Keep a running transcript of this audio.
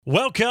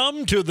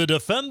Welcome to the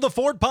Defend the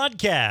Fort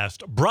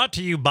podcast, brought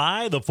to you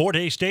by the Fort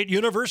Hays State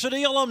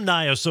University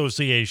Alumni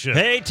Association.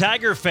 Hey,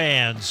 Tiger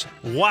fans,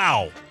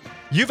 wow,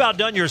 you've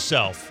outdone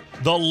yourself.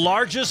 The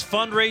largest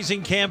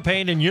fundraising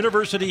campaign in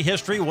university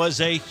history was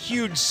a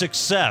huge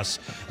success.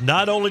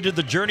 Not only did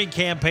the Journey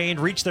campaign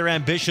reach their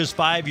ambitious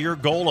 5-year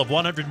goal of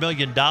 $100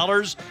 million,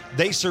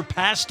 they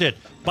surpassed it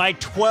by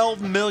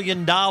 $12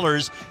 million,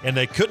 and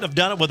they couldn't have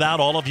done it without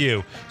all of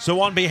you. So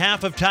on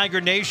behalf of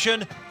Tiger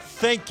Nation,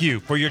 thank you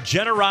for your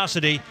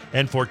generosity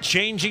and for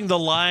changing the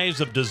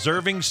lives of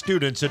deserving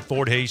students at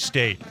Fort Hays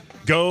State.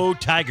 Go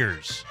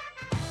Tigers!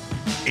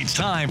 It's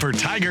time for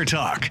Tiger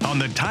Talk on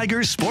the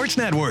Tiger Sports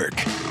Network.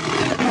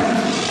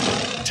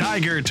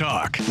 Tiger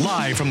Talk,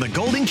 live from the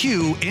Golden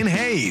Q in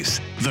Hays.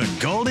 The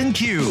Golden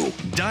Q,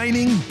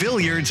 dining,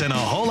 billiards, and a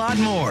whole lot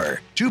more.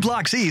 2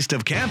 blocks east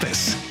of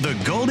campus.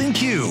 The Golden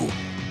Q.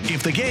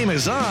 If the game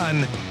is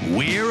on,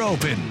 we're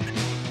open.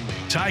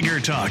 Tiger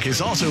Talk is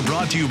also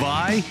brought to you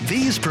by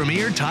these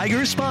premier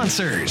Tiger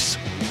sponsors.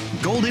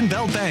 Golden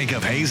Belt Bank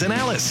of Hays and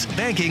Alice,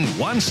 banking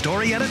one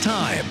story at a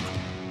time.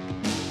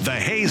 The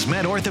Hays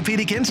Med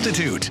Orthopedic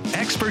Institute,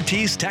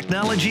 expertise,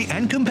 technology,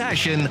 and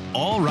compassion,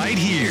 all right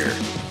here.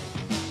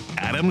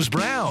 Adams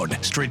Brown,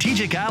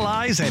 strategic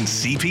allies and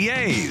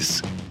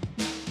CPAs.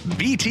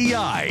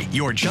 BTI,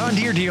 your John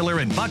Deere dealer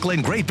in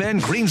Buckland, Great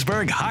Bend,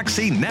 Greensburg,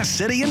 Hoxie, Ness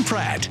City, and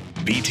Pratt.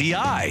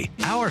 BTI,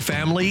 our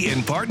family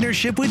in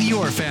partnership with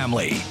your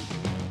family.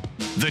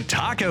 The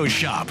Taco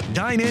Shop,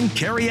 dine-in,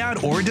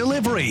 carry-out, or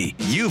delivery.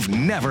 You've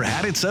never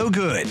had it so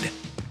good.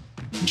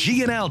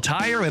 G&L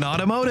Tire and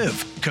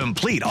Automotive,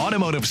 complete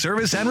automotive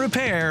service and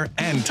repair,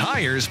 and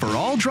tires for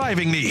all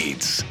driving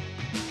needs.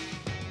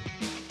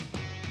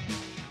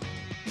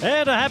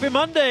 And a happy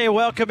Monday.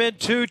 Welcome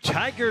into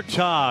Tiger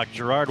Talk.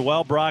 Gerard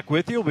Wellbrock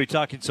with you. We'll be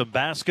talking some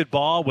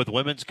basketball with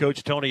women's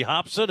coach Tony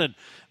Hobson and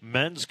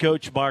men's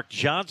coach Mark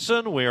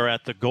Johnson. We are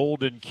at the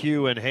Golden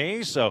Q in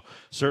Hays, so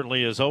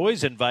certainly, as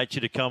always, invite you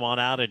to come on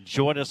out and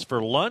join us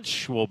for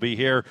lunch. We'll be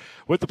here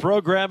with the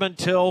program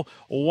until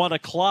 1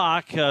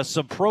 o'clock.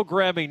 Some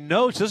programming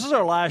notes. This is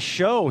our last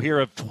show here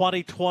of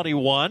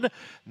 2021.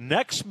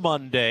 Next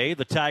Monday,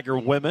 the Tiger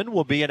women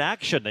will be in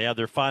action. They have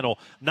their final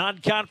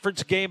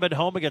non-conference game at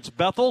home against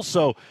Bethel.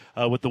 So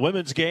with the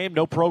women's game,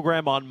 no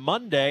program on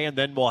Monday, and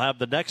then we'll have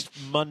the next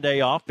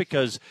Monday off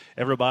because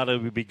everybody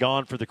will be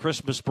gone for the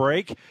Christmas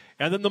break.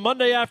 And then the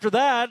Monday after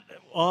that,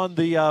 on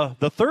the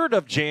 3rd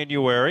of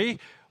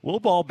January,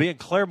 we'll all be in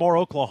Claremore,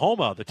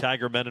 Oklahoma. The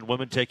Tiger men and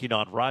women taking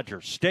on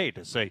Rogers State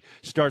as they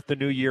start the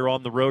new year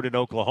on the road in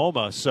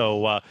Oklahoma.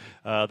 So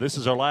this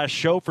is our last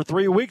show for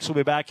 3 weeks. We'll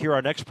be back here,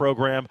 our next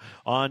program,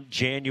 on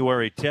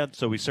January 10th.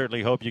 So we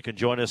certainly hope you can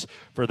join us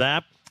for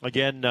that.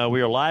 Again,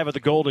 we are live at the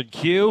Golden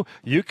Q.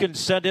 You can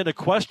send in a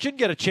question,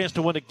 get a chance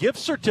to win a gift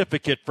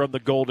certificate from the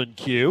Golden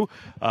Q.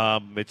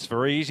 It's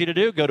very easy to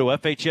do. Go to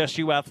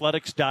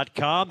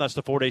FHSUathletics.com. That's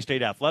the Fort Hays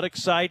State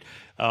Athletics site.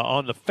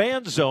 On the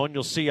fan zone,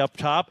 you'll see up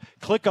top.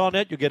 Click on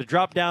it. You'll get a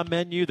drop-down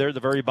menu. There at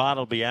the very bottom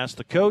will be Ask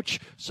the Coach.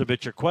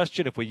 Submit your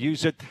question. If we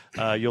use it,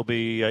 you'll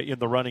be in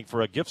the running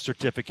for a gift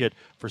certificate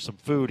for some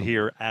food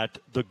here at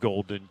the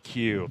Golden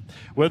Q.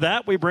 With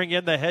that, we bring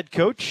in the head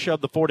coach of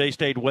the Fort Hays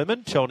State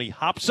women, Tony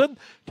Hobson.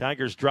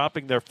 Tigers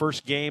dropping their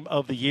first game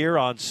of the year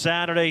on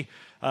Saturday.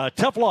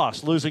 Tough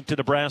loss, losing to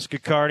Nebraska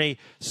Kearney,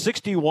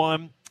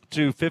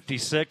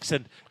 61-56.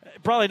 And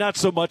probably not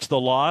so much the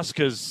loss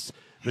because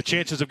the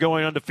chances of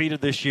going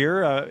undefeated this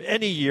year,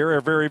 any year,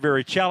 are very,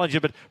 very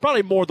challenging, but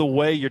probably more the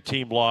way your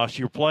team lost.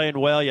 You're playing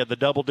well. You had the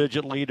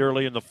double-digit lead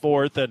early in the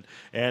fourth and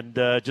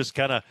just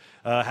kind of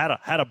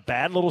had a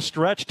bad little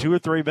stretch, 2 or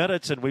 3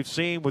 minutes, and we've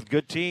seen with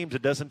good teams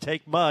it doesn't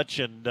take much,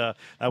 and that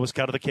was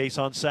kind of the case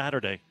on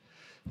Saturday.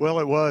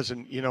 Well, it was,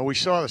 and, we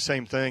saw the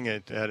same thing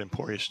at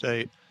Emporia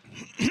State.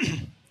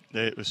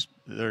 They're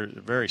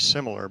very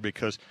similar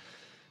because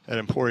at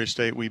Emporia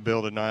State we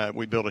built a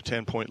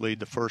 10-point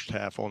lead the first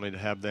half, only to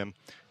have them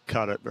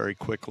cut it very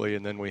quickly,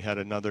 and then we had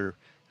another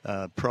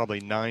probably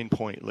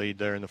 9-point lead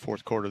there in the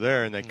fourth quarter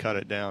there, and they cut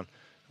it down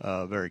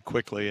very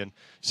quickly. And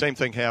same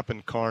thing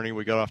happened Kearney.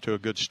 We got off to a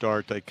good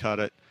start. They cut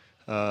it,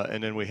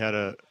 and then we had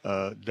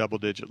a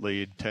double-digit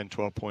lead, 10,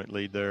 12-point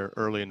lead there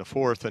early in the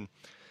fourth, and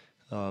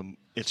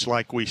it's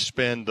like we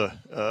spend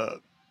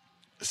the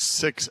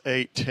 6,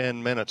 8,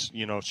 10 minutes,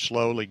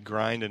 slowly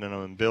grinding them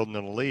and building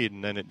a lead,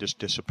 and then it just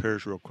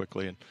disappears real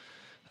quickly. And,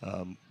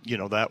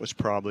 that was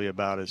probably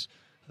about as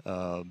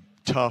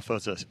tough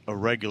as a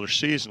regular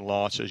season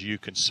loss as you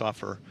can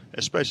suffer,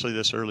 especially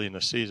this early in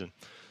the season.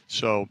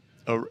 So,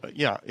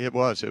 it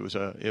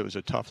was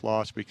a tough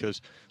loss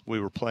because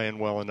we were playing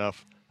well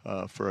enough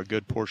for a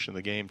good portion of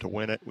the game to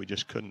win it. We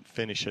just couldn't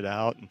finish it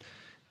out.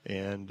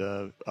 And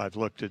I've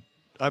looked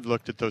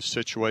at those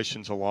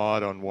situations a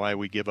lot on why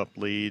we give up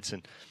leads,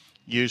 and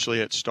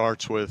usually it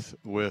starts with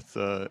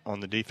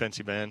on the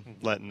defensive end,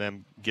 letting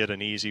them get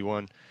an easy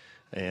one,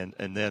 and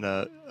then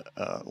a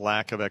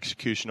lack of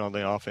execution on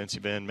the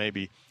offensive end,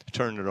 maybe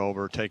turning it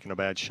over, taking a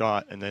bad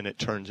shot, and then it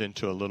turns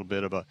into a little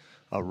bit of a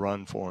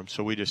run for them.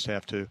 So we just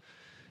have to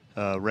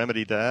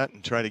remedy that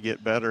and try to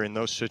get better in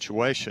those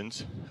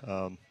situations.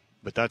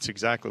 But that's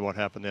exactly what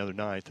happened the other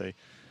night.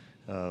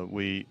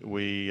 We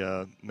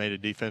made a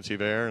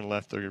defensive error and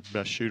left their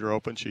best shooter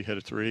open. She hit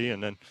a three,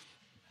 and then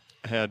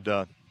had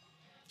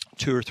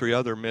 2 or 3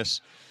 other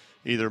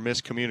either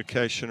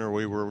miscommunication or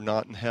we were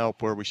not in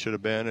help where we should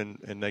have been,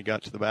 and they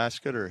got to the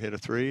basket or hit a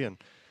three,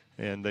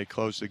 and they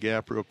closed the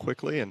gap real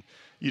quickly. And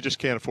you just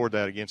can't afford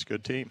that against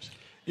good teams.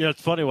 You know,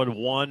 it's funny what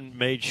one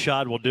made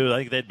shot will do. I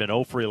think they'd been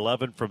 0 for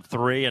 11 from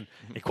 3, and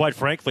quite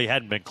frankly,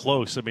 hadn't been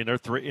close. I mean, they're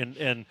 3,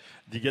 and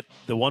you get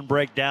the one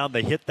breakdown,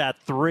 they hit that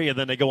 3, and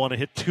then they go on and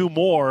hit 2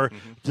 more.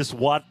 Mm-hmm. Just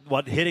what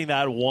hitting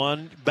that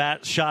one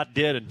bat shot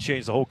did and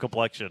changed the whole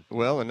complexion.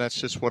 Well, and that's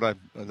just what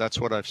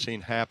I've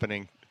seen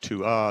happening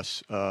to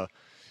us.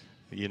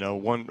 You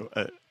know,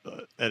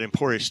 at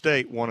Emporia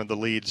State, one of the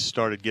leads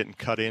started getting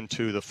cut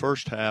into the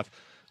first half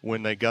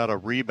when they got a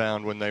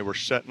rebound when they were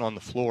sitting on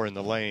the floor in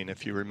the lane,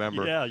 if you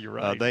remember. Yeah, you're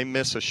right. They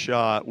miss a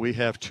shot. We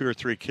have 2 or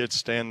 3 kids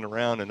standing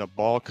around, and a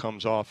ball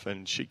comes off,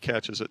 and she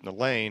catches it in the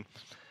lane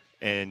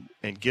and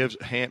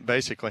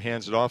basically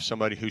hands it off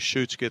somebody who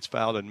shoots, gets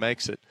fouled, and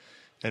makes it.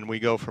 And we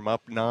go from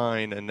up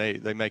 9, and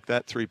they make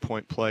that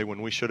 3-point play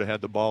when we should have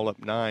had the ball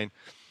up 9.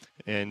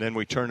 And then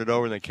we turned it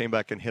over, and they came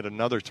back and hit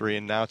another 3,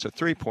 and now it's a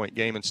 3-point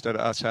game instead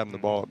of us having the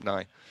ball up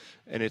 9.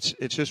 And it's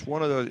just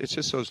one of those. It's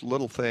just those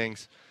little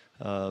things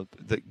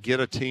that get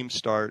a team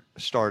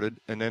started,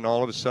 and then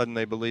all of a sudden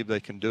they believe they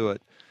can do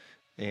it,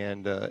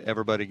 and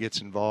everybody gets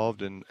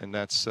involved, and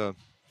that's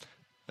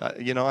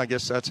I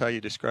guess that's how you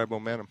describe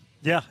momentum.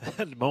 Yeah,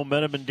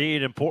 momentum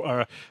indeed.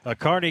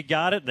 Kearney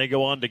got it, and they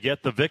go on to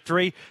get the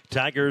victory.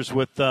 Tigers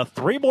with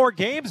 3 more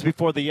games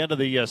before the end of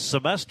the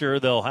semester.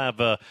 They'll have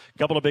a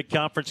couple of big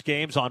conference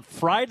games on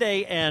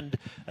Friday and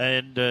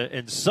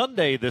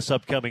Sunday this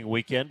upcoming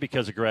weekend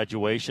because of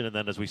graduation, and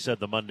then, as we said,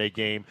 the Monday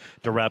game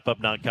to wrap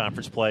up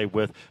non-conference play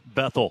with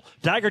Bethel.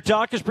 Tiger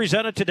Talk is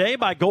presented today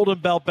by Golden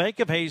Belt Bank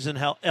of Hazen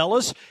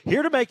Ellis,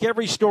 here to make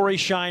every story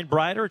shine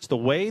brighter. It's the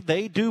way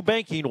they do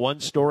banking,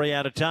 one story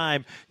at a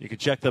time. You can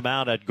check them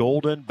out at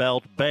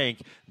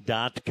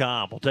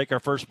goldenbeltbank.com. We'll take our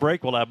first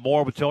break. We'll have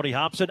more with Tony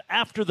Hobson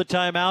after the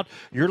timeout.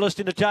 You're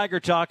listening to Tiger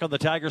Talk on the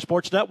Tiger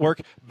Sports Network,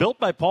 built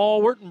by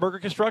Paul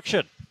Wertenberger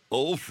Construction.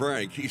 Oh,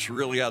 Frank, he's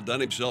really outdone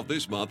himself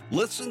this month.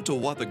 Listen to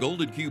what the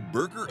Golden Q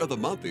Burger of the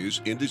Month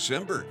is in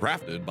December.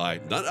 Crafted by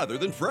none other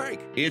than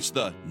Frank. It's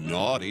the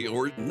Naughty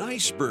or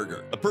Nice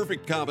Burger, a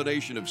perfect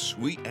combination of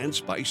sweet and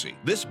spicy.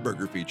 This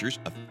burger features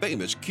a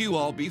famous Q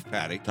all beef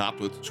patty topped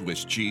with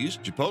Swiss cheese,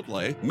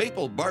 chipotle,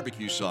 maple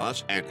barbecue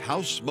sauce, and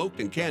house-smoked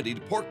and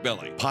candied pork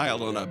belly,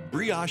 piled on a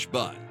brioche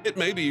bun. It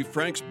may be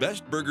Frank's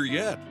best burger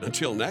yet.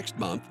 Until next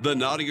month, the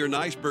Naughty or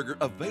Nice Burger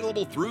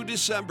available through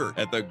December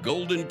at the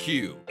Golden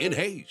Q in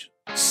Hayes.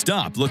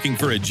 Stop looking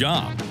for a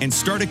job and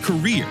start a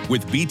career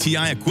with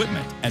BTI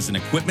Equipment as an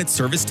equipment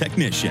service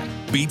technician.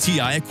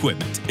 BTI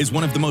Equipment is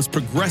one of the most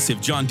progressive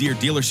John Deere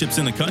dealerships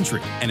in the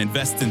country and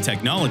invests in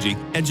technology,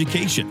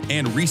 education,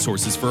 and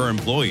resources for our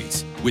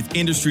employees. With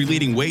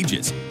industry-leading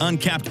wages,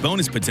 uncapped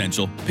bonus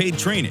potential, paid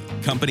training,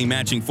 company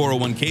matching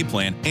 401k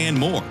plan, and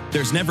more,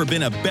 there's never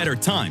been a better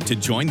time to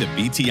join the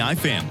BTI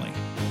family.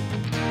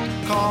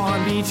 Call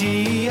on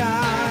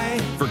BTI.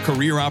 For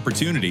career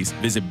opportunities,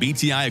 visit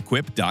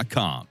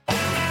btiequip.com.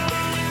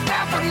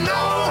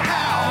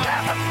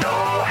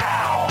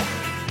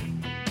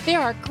 There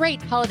are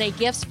great holiday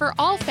gifts for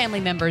all family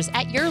members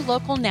at your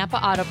local Napa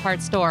Auto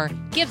Parts store.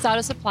 Gibbs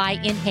Auto Supply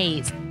in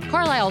Hayes.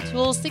 Carlisle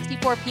Tools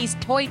 64-piece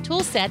toy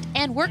tool set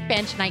and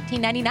workbench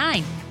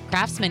 $19.99.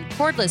 Craftsman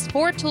cordless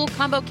 4-tool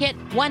combo kit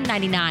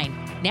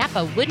 $1.99.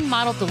 Napa wooden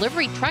model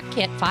delivery truck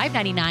kit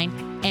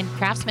 $5.99. And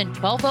Craftsman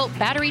 12-volt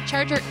battery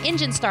charger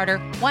engine starter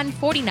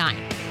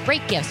 $149.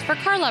 Great gifts for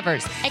car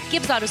lovers at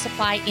Gibbs Auto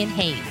Supply in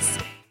Hayes.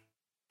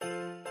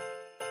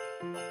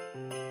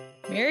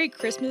 Merry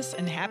Christmas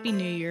and Happy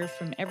New Year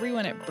from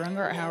everyone at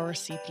Brungart Hauer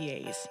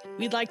CPAs.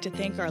 We'd like to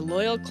thank our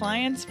loyal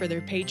clients for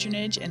their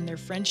patronage and their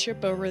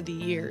friendship over the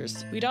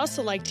years. We'd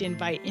also like to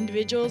invite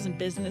individuals and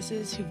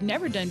businesses who've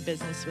never done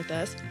business with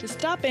us to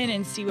stop in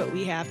and see what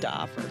we have to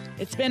offer.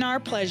 It's been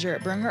our pleasure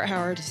at Brungart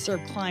Hauer to serve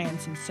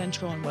clients in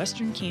central and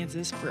western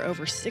Kansas for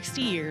over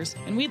 60 years,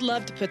 and we'd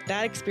love to put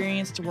that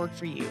experience to work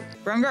for you.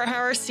 Brungart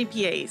Hauer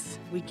CPAs.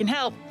 We can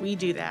help. We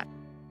do that.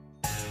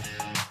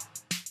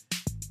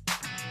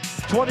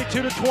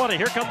 22-20.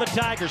 Here come the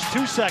Tigers.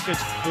 2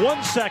 seconds.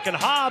 1 second.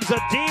 Hobbs,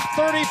 a deep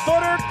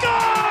 30-footer.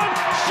 Gone!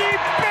 She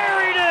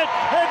buried it!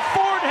 And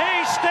Fort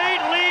Hays State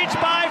leads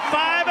by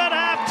 5 at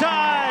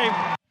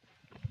halftime.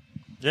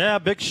 Yeah,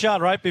 big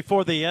shot right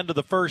before the end of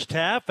the first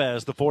half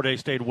as the Fort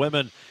Hays State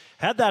women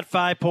had that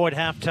 5-point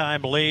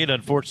halftime lead.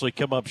 Unfortunately,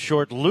 come up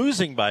short,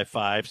 losing by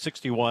 5,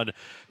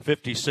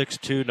 61-56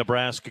 to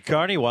Nebraska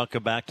Kearney.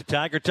 Welcome back to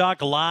Tiger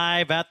Talk,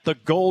 live at the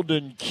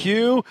Golden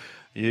Q.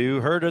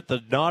 You heard it,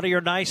 the Naughty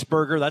or Nice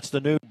Burger. That's the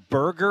new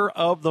burger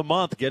of the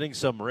month, getting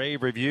some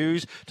rave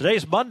reviews.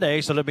 Today's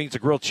Monday, so that means the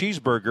grilled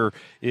cheeseburger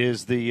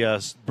is the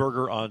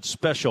burger on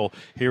special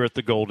here at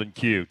the Golden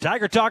Q.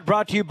 Tiger Talk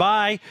brought to you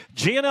by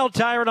G&L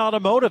Tire and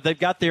Automotive. They've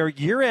got their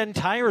year-end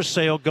tire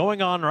sale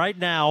going on right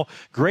now.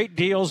 Great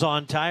deals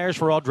on tires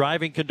for all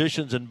driving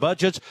conditions and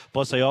budgets.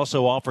 Plus, they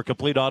also offer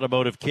complete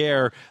automotive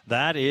care.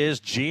 That is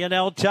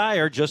G&L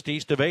Tire, just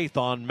east of 8th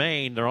on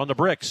Main. They're on the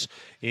bricks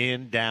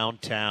in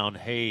downtown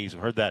Hayes.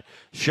 We heard that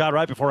shot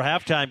right before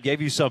halftime,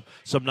 gave you some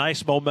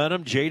nice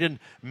momentum. Jaden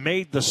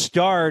made the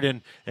start,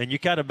 and you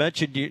kind of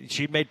mentioned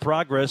she made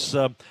progress.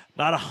 Not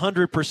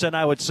 100%,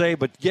 I would say,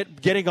 but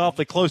getting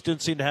awfully close.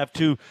 Didn't seem to have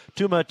too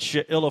much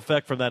ill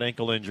effect from that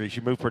ankle injury.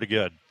 She moved pretty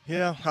good.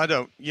 Yeah, I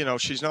don't.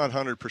 She's not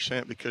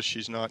 100% because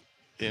she's not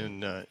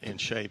in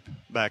shape,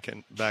 back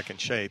in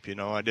shape.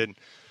 I didn't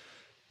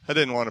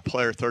want to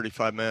play her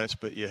 35 minutes,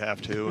 but you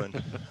have to,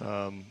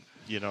 and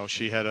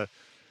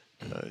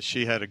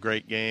she had a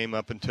great game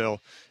up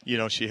until,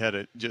 she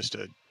had just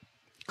a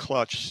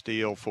clutch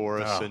steal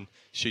for us, and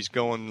she's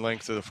going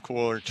length of the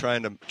floor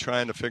trying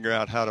to figure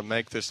out how to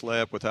make this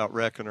layup without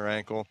wrecking her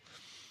ankle.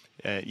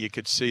 You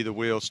could see the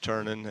wheels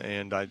turning,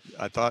 and I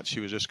thought she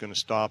was just going to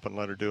stop and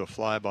let her do a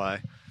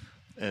flyby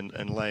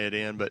and lay it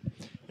in, but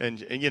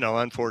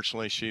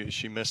unfortunately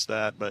she missed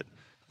that. But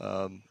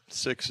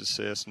 6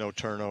 assists, no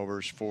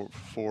turnovers, 4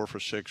 for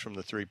 6 from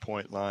the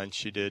 3-point line.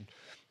 She did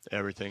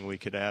everything we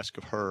could ask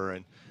of her,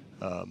 and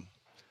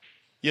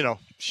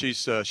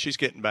she's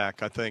getting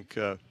back. I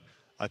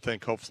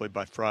think hopefully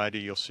by Friday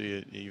you'll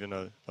see even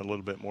a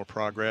little bit more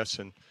progress,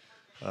 and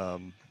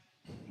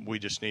we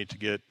just need to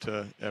get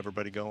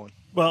everybody going.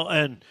 Well,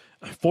 and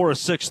 4 of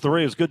 6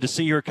 3. It was good to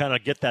see her kind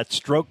of get that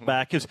stroke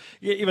back. Because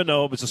even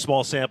though it was a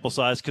small sample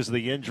size because of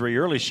the injury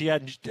early, she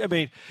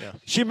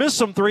missed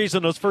some threes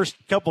in those first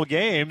couple of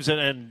games,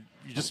 and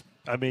you just.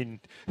 Kind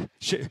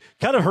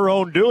of her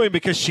own doing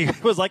because she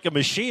was like a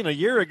machine a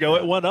year ago.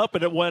 It went up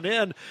and it went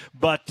in,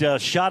 but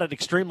shot it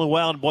extremely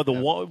well. And boy,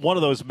 one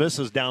of those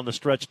misses down the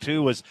stretch,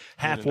 too, was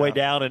halfway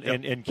down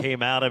and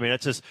came out.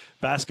 It's just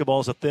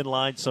basketball's a thin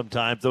line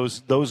sometimes.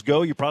 Those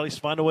go, you probably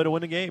find a way to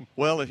win a game.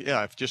 Well,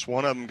 if just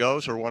one of them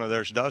goes or one of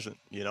theirs doesn't.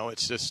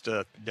 It's just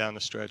down the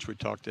stretch. We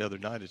talked the other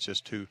night. It's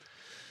just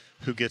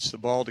who gets the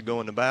ball to go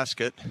in the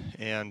basket,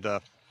 and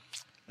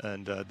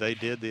they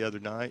did the other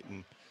night,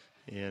 and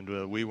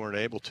we weren't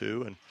able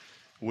to, and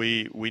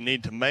we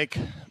need to make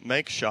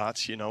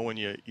shots. When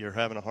you're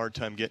having a hard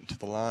time getting to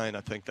the line,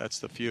 I think that's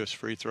the fewest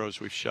free throws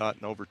we've shot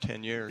in over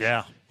 10 years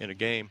in a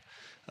game,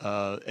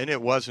 and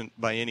it wasn't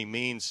by any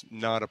means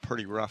not a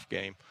pretty rough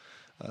game.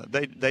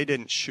 They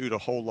didn't shoot a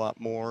whole lot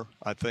more.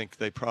 I think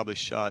they probably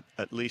shot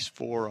at least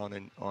 4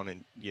 on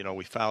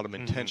we fouled them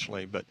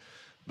intentionally, but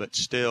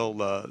still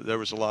there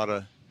was a lot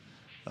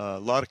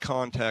of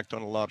contact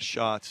on a lot of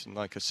shots, and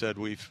like I said,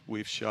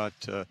 we've shot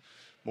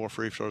more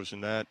free throws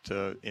than that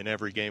in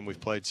every game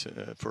we've played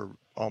for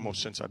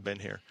almost since I've been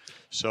here.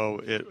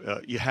 So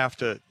you have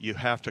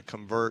to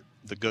convert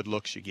the good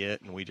looks you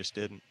get, and we just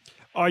didn't.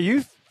 Are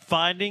you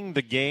finding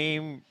the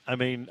game?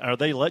 Are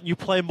they letting you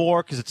play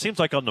more? Because it seems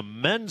like on the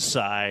men's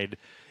side,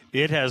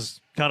 it has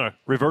kind of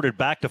reverted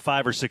back to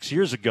 5 or 6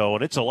 years ago,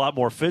 and it's a lot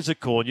more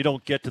physical, and you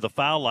don't get to the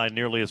foul line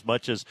nearly as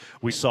much as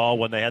we saw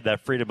when they had that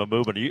freedom of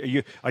movement.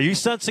 Are you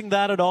sensing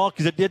that at all?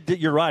 Because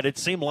you're right. It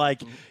seemed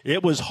like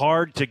it was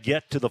hard to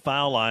get to the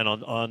foul line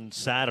on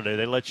Saturday.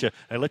 They let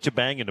you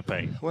bang in the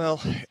paint.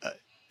 Well,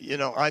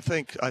 I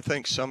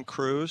think some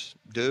crews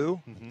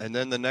do, and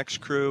then the next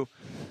crew,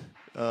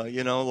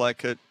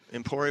 like at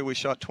Emporia, we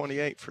shot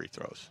 28 free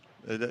throws.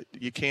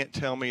 You can't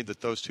tell me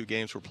that those 2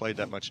 games were played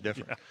that much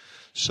different. Yeah.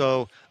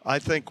 So I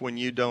think when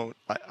you don't,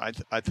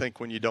 I think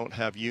when you don't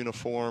have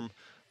uniform,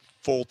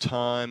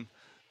 full-time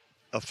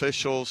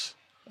officials,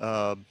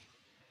 and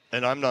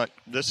I'm not.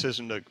 This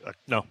isn't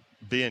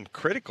being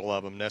critical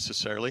of them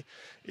necessarily.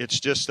 It's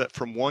just that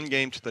from one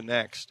game to the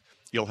next,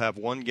 you'll have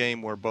one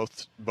game where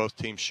both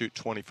teams shoot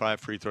 25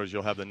 free throws.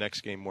 You'll have the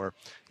next game where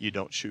you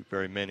don't shoot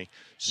very many.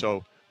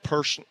 So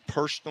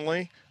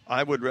personally,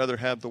 I would rather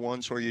have the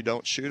ones where you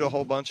don't shoot a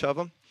whole bunch of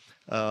them.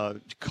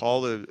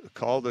 Call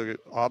the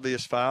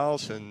obvious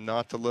fouls and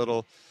not the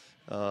little.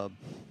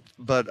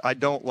 But I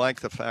don't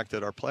like the fact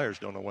that our players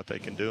don't know what they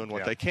can do and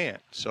what they can't.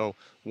 So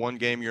one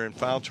game you're in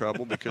foul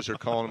trouble because they're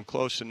calling them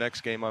close. The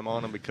next game I'm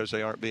on them because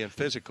they aren't being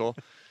physical,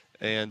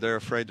 and they're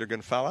afraid they're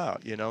going to foul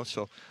out.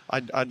 So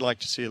I'd like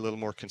to see a little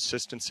more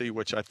consistency,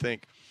 which I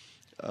think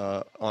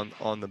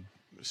on the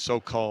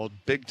so-called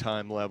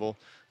big-time level,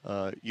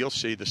 you'll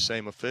see the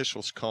same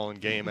officials calling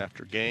game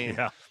after game.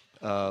 Yeah.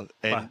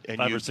 And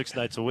 5 or 6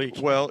 nights a week.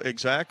 Well,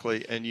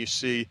 exactly. And you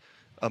see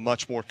a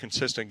much more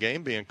consistent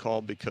game being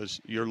called because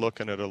you're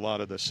looking at a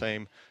lot of the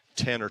same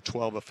 10 or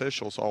 12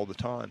 officials all the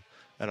time.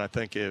 And I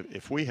think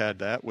if we had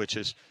that, which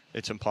it's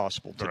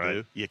impossible to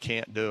do, you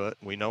can't do it.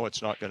 We know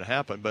it's not going to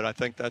happen. But I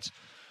think that's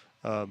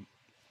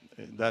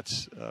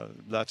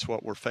that's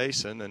what we're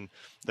facing. And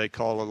they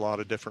call a lot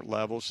of different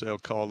levels. They'll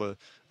call a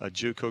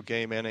JUCO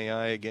game,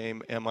 NAIA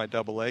game,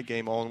 MIAA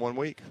game all in 1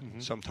 week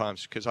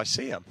sometimes, because I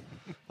see them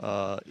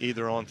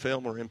either on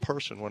film or in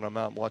person when I'm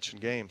out watching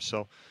games.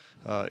 So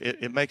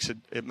it makes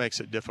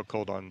it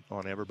difficult on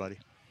everybody.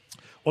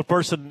 One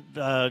person,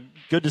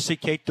 good to see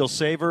Kate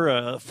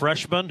Dilsaver, a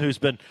freshman who's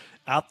been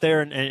out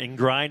there and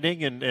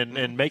grinding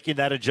and making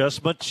that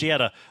adjustment. She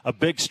had a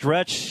big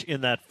stretch in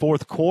that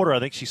fourth quarter. I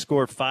think she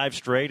scored 5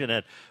 straight and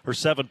had her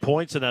 7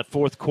 points in that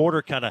fourth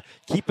quarter, kind of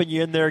keeping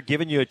you in there,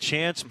 giving you a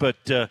chance. But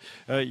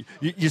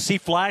you see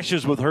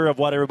flashes with her of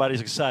what everybody's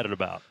excited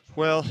about.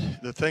 Well,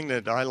 the thing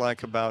that I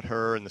like about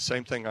her, and the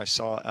same thing I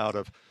saw out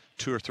of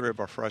 2 or 3 of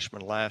our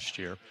freshmen last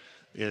year,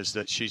 is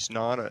that she's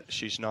not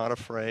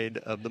afraid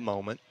of the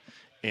moment,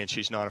 and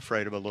she's not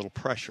afraid of a little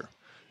pressure.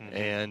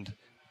 And,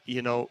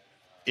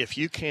 if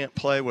you can't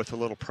play with a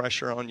little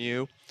pressure on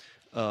you,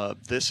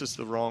 this is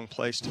the wrong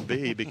place to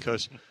be,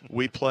 because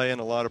we play in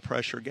a lot of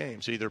pressure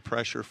games, either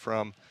pressure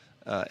from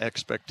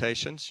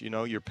expectations.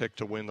 You're picked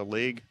to win the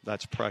league,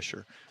 that's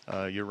pressure.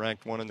 You're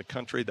ranked 1 in the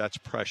country, that's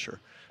pressure.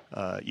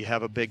 You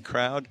have a big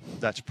crowd,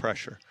 that's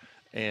pressure.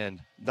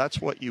 And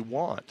that's what you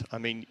want. I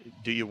mean,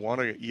 you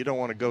don't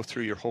want to go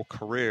through your whole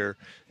career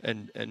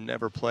and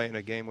never play in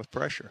a game with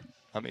pressure.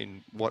 I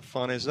mean, what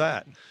fun is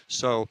that?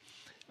 So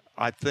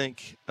I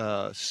think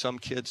some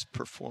kids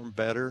perform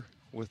better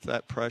with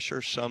that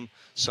pressure. Some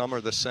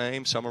are the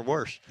same, some are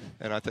worse.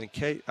 And I think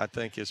Kate,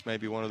 is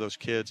maybe one of those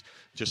kids,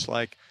 just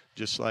like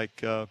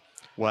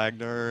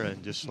Wagner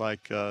and just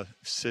like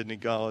Sydney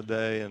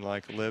Galladay and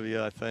like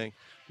Olivia. I think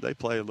they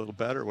play a little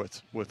better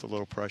with a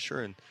little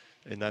pressure, and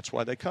that's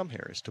why they come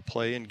here, is to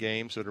play in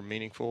games that are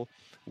meaningful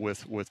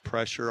with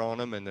pressure on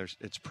them, and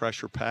it's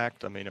pressure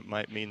packed. I mean, it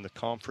might mean the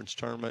conference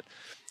tournament,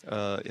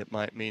 it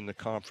might mean the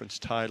conference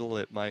title,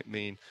 it might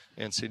mean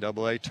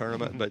NCAA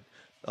tournament, but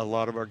a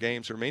lot of our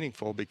games are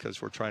meaningful because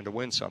we're trying to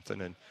win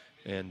something,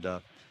 and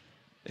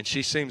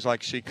she seems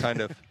like she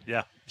kind of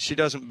she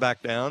doesn't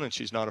back down, and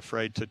she's not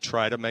afraid to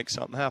try to make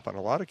something happen.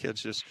 A lot of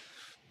kids just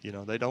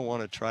they don't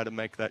want to try to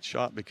make that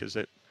shot because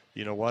it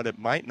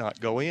might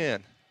not go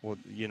in. Well,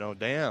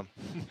 damn.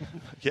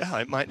 Yeah,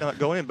 it might not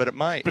go in, but it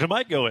might. But it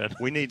might go in.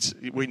 We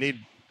need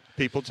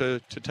people to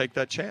take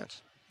that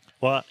chance.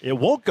 Well, it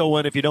won't go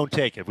in if you don't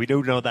take it. We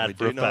do know that we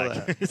for do a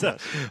fact. So,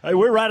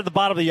 we're right at the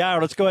bottom of the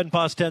hour. Let's go ahead and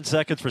pause 10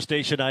 seconds for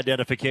station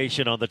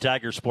identification on the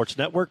Tiger Sports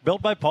Network,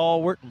 built by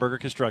Paul Wurtenberger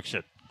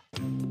Construction.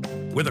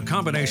 With a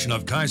combination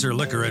of Kaiser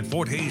Liquor and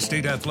Fort Hays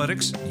State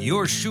Athletics,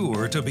 you're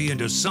sure to be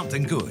into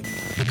something good.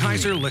 The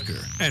Kaiser Liquor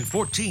and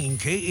 14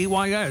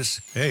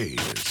 KEYS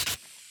Hayes.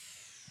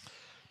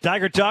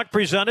 Tiger Talk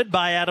presented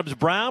by Adams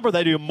Brown, where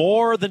they do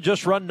more than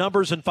just run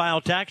numbers and file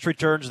tax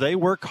returns. They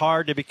work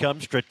hard to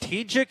become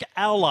strategic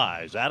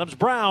allies. Adams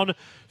Brown,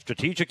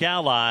 strategic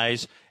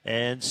allies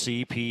and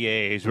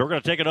CPAs. We're going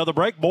to take another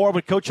break. More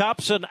with Coach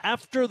Hopson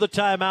after the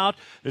timeout.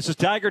 This is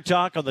Tiger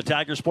Talk on the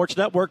Tiger Sports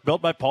Network,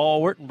 built by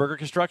Paul Wurtenberger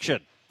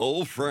Construction.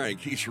 Old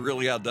Frank, he's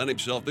really outdone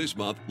himself this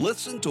month.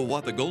 Listen to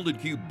what the Golden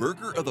Cube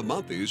Burger of the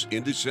Month is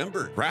in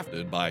December.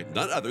 Crafted by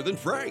none other than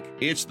Frank.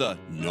 It's the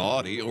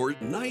Naughty or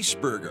Nice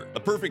Burger, a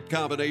perfect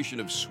combination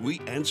of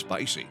sweet and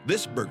spicy.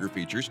 This burger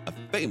features a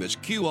famous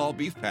Q all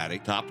beef patty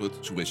topped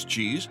with Swiss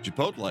cheese,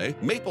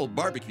 chipotle, maple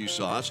barbecue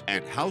sauce,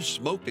 and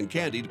house-smoked and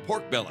candied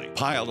pork belly,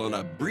 piled on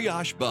a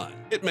brioche bun.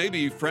 It may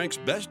be Frank's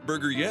best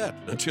burger yet.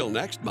 Until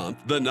next month,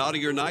 the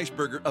Naughty or Nice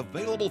Burger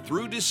available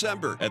through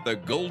December at the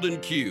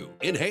Golden Q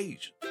in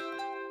Hayes.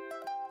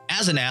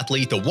 As an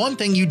athlete, the one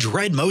thing you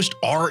dread most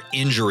are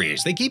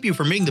injuries. They keep you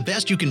from being the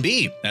best you can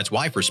be. That's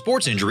why for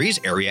sports injuries,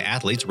 area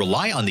athletes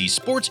rely on the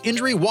Sports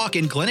Injury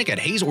Walk-In Clinic at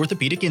Hayes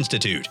Orthopedic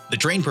Institute. The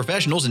trained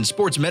professionals in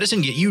sports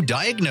medicine get you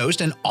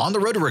diagnosed and on the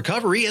road to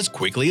recovery as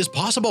quickly as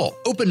possible.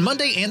 Open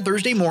Monday and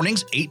Thursday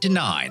mornings, 8 to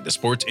 9. The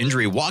Sports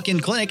Injury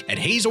Walk-In Clinic at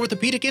Hayes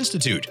Orthopedic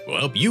Institute will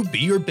help you be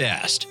your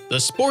best. The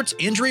Sports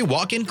Injury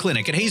Walk-In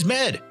Clinic at Hayes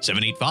Med,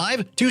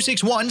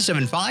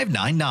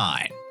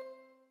 785-261-7599.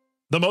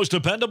 The most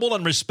dependable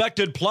and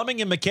respected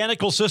plumbing and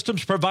mechanical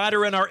systems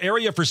provider in our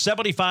area for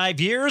 75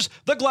 years,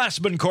 the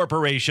Glassman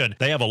Corporation.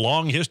 They have a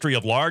long history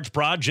of large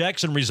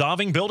projects and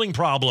resolving building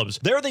problems.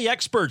 They're the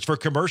experts for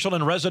commercial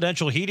and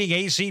residential heating,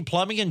 AC,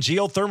 plumbing, and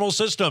geothermal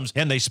systems,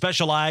 and they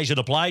specialize in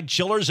applied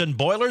chillers and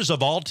boilers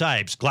of all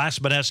types.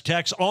 Glassman has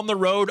techs on the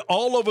road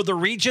all over the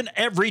region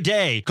every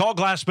day. Call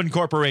Glassman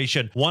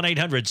Corporation,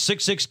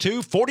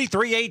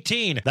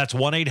 1-800-662-4318. That's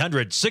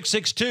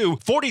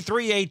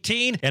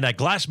 1-800-662-4318 and at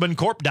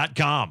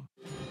glassmancorp.com. The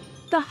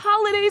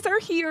holidays are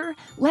here.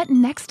 Let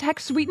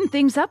Nextech sweeten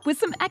things up with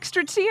some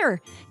extra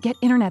cheer. Get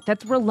internet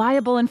that's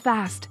reliable and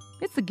fast.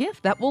 It's a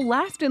gift that will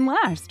last and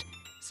last.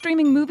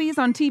 Streaming movies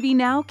on TV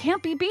now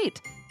can't be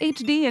beat.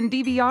 HD and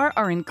DVR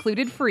are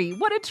included free.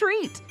 What a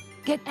treat!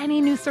 Get any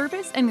new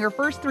service and your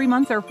first 3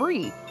 months are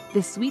free.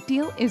 This sweet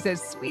deal is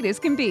as sweet as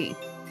can be.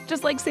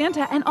 Just like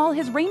Santa and all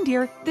his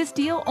reindeer, this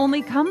deal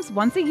only comes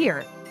once a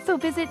year. So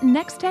visit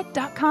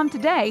nextech.com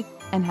today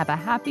and have a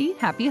happy,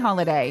 happy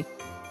holiday.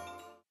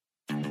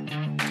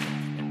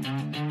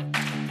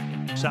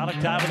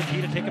 Salaktai with a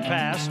key to take a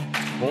pass.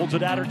 Holds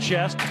it at her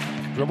chest.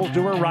 Dribbles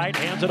to her right,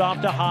 hands it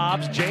off to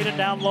Hobbs. Jaden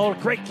down low.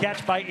 Great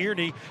catch by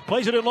Ernie.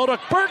 Plays it in low to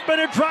Bergman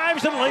and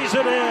drives and lays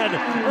it in.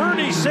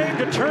 Ernie saved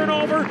a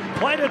turnover,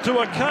 played it to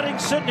a cutting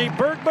Sydney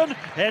Bergman,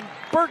 and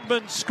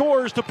Bergman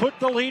scores to put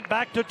the lead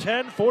back to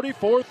 10,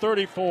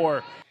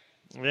 44-34.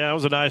 Yeah, it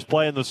was a nice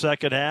play in the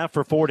second half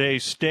for Fort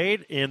Hays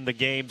State in the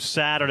game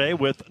Saturday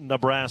with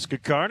Nebraska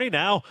Kearney.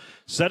 Now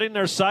setting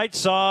their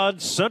sights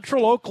on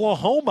Central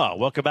Oklahoma.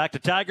 Welcome back to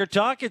Tiger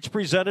Talk. It's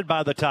presented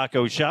by the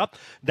Taco Shop.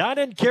 Dine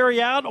in, carry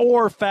out,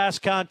 or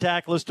fast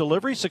contactless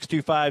delivery,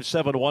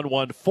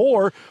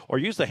 625-7114, or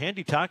use the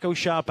handy Taco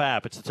Shop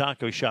app. It's the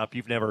Taco Shop.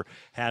 You've never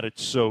had it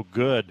so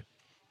good.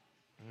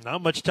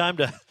 Not much time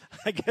to,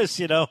 I guess,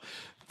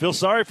 feel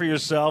sorry for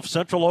yourself.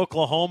 Central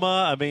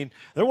Oklahoma, I mean,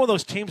 they're one of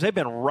those teams, they've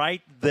been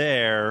right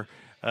there,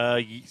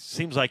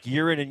 seems like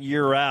year in and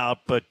year out,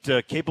 but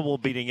capable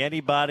of beating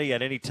anybody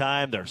at any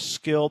time. They're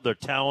skilled, they're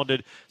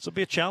talented. So it'll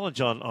be a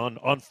challenge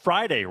on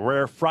Friday,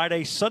 rare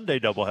Friday-Sunday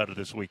doubleheader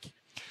this week.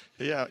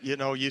 Yeah,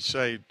 you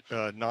say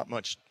not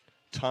much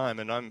time,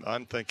 and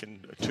I'm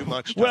thinking too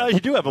much time. Well, you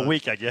do have a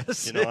week, I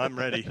guess. I'm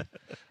ready.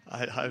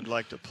 I'd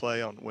like to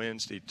play on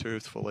Wednesday,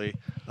 truthfully.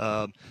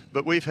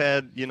 But we've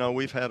had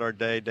our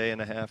day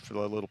and a half for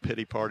a little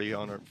pity party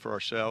for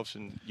ourselves,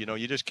 and you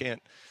just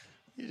can't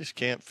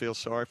feel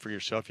sorry for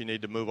yourself. You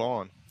need to move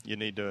on. You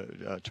need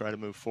to try to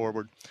move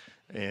forward,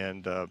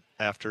 and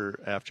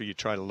after you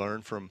try to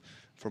learn from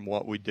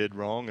what we did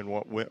wrong and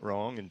what went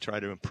wrong, and try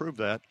to improve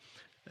that,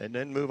 and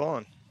then move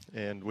on.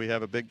 And we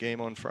have a big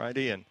game on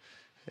Friday, and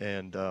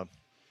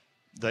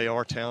they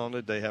are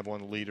talented. They have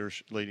one of the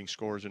leading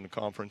scorers in the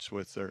conference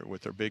with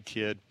their big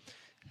kid,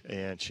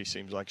 and she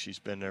seems like she's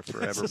been there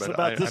forever.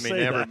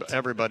 But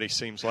everybody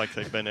seems like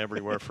they've been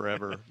everywhere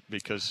forever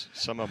because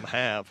some of them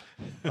have.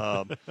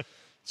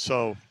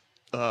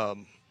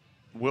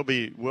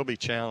 We'll be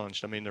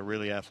challenged. I mean, they're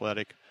really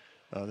athletic.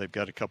 They've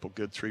got a couple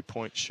good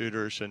 3-point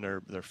shooters, and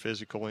they're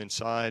physical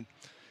inside.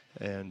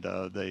 And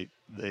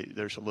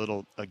there's a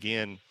little,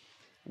 again,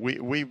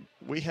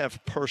 we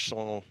have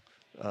personal.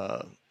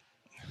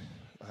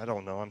 I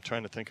don't know. I'm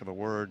trying to think of a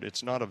word.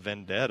 It's not a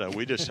vendetta.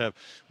 We just have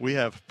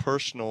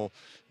personal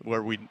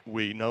where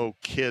we know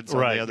kids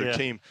on the other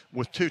team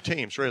with two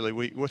teams really.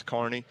 With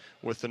Kearney,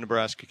 with the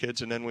Nebraska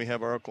kids, and then we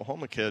have our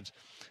Oklahoma kids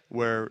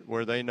where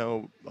they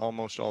know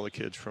almost all the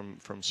kids from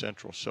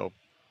Central. So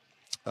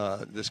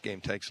this game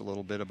takes a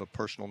little bit of a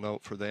personal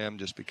note for them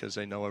just because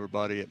they know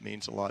everybody. It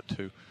means a lot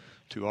to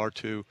our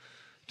two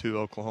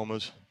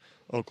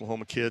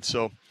Oklahoma kids.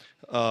 So.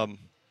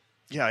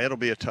 Yeah, it'll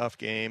be a tough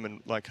game,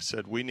 and like I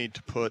said, we need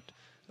to put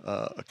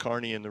a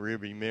Kearney in the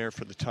rearview mirror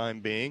for the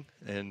time being,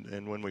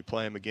 and when we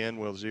play them again,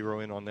 we'll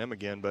zero in on them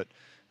again. But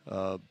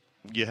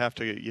you have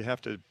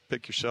to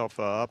pick yourself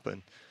up,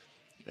 and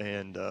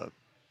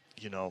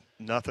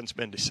nothing's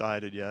been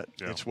decided yet.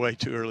 Yeah. It's way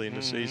too early in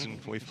the season.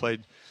 We've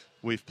played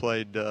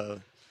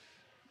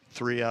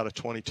 3 out of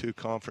 22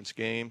 conference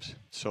games,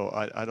 so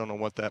I don't know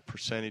what that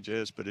percentage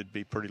is, but it'd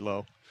be pretty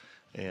low,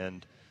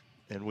 and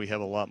we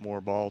have a lot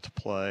more ball to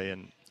play,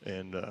 and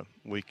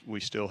we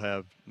still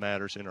have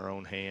matters in our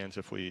own hands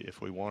if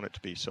we want it to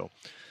be. So,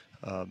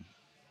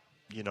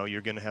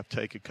 you're going to have to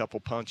take a couple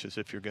punches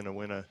if you're going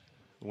to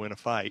win a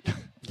fight,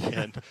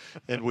 and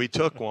we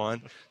took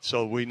one.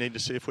 So we need to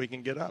see if we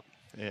can get up,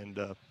 and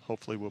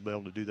hopefully we'll be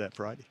able to do that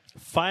Friday.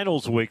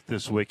 Finals week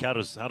this week. How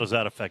does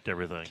that affect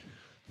everything?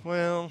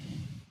 Well,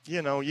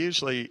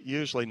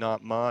 usually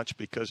not much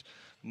because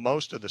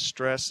most of the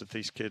stress that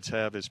these kids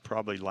have is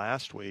probably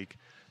last week.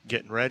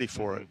 Getting ready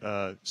for it.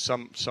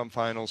 Some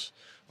finals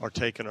are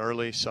taken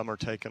early, some are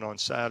taken on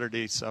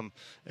Saturday,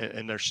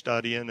 and they're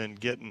studying and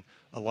getting.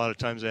 A lot of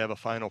times they have a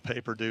final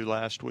paper due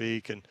last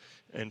week,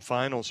 and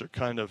finals are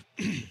kind of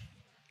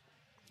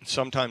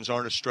sometimes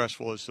aren't as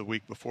stressful as the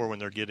week before when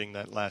they're getting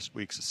that last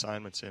week's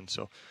assignments in.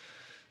 So,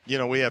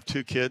 we have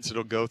 2 kids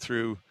that'll go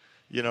through.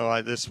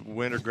 This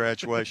winter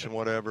graduation,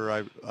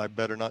 whatever. I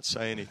better not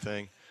say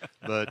anything,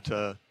 but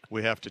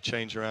we have to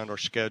change around our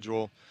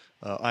schedule.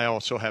 I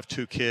also have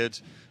 2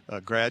 kids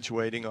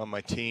graduating on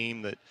my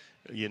team that,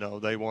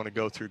 they want to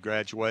go through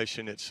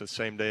graduation. It's the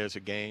same day as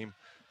a game,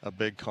 a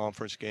big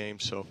conference game.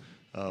 So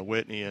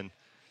Whitney and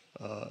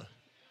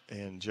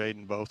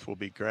Jaden both will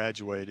be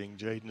graduating.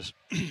 Jaden's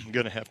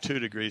going to have 2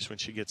 degrees when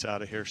she gets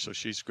out of here, so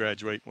she's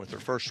graduating with her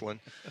first one.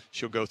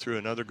 She'll go through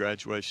another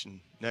graduation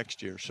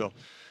next year. So,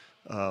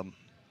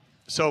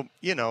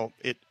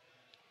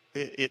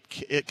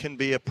 It can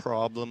be a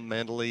problem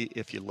mentally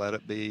if you let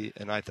it be,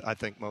 and I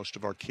think most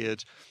of our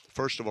kids,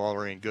 first of all,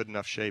 are in good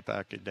enough shape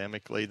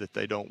academically that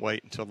they don't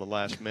wait until the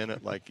last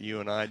minute like you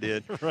and I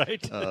did,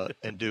 right?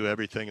 And do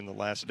everything in the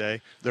last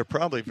day. They're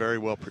probably very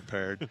well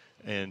prepared,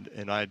 and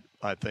I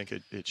think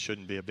it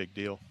shouldn't be a big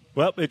deal.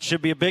 Well, it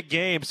should be a big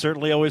game.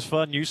 Certainly always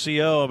fun.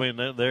 UCO, I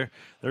mean, they're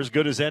as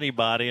good as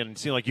anybody, and it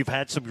seems like you've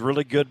had some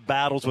really good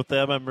battles with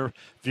them. I remember a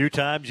few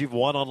times you've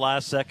won on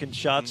last-second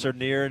shots or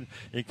near, and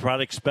you can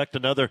probably expect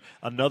another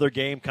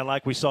game kind of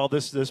like we saw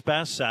this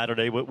past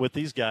Saturday with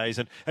these guys.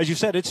 And as you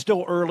said, it's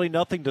still early,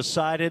 nothing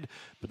decided,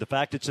 but the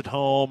fact it's at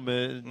home,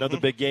 another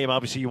big game,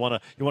 obviously you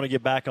want to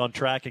get back on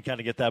track and kind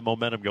of get that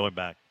momentum going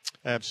back.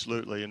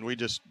 Absolutely, and we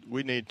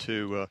need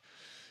to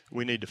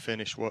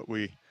finish what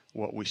we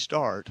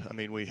start. I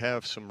mean, we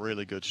have some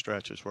really good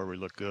stretches where we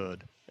look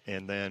good,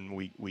 and then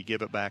we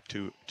give it back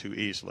too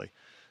easily.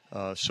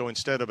 So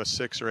instead of a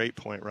 6 or 8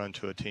 point run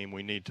to a team,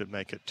 we need to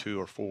make it 2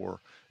 or 4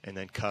 and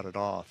then cut it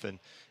off. And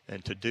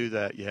to do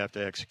that, you have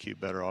to execute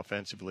better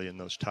offensively in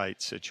those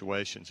tight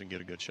situations and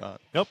get a good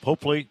shot. Yep,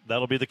 hopefully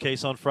that'll be the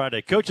case on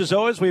Friday. Coach, as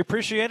always, we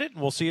appreciate it,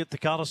 and we'll see you at the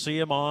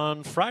Coliseum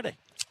on Friday.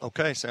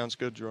 Okay, sounds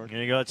good, Jordan.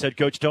 There you go. That's head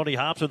coach Tony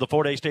Hobson of the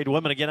Fort Hays State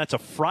Women. Again, that's a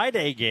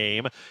Friday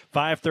game,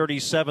 5:30,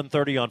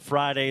 7:30 on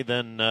Friday,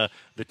 then the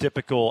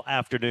typical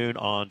afternoon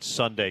on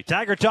Sunday.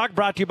 Tiger Talk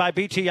brought to you by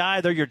BTI.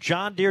 They're your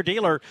John Deere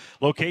dealer.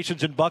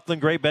 Locations in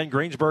Buckland, Great Bend,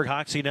 Greensburg,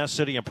 Hoxie, Ness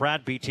City, and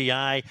Pratt.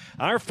 BTI,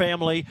 our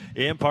family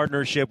in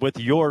partnership with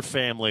your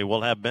family.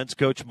 We'll have men's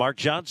coach Mark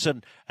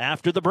Johnson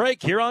after the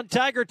break here on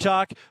Tiger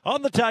Talk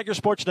on the Tiger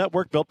Sports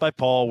Network, built by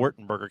Paul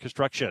Wertenberger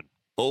Construction.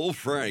 Oh,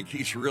 Frank,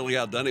 he's really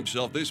outdone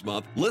himself this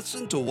month.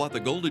 Listen to what the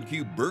Golden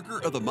Q Burger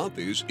of the Month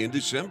is in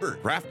December.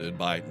 Crafted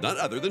by none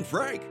other than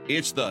Frank.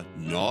 It's the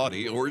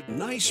Naughty or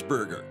Nice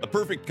Burger, a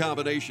perfect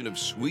combination of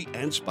sweet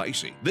and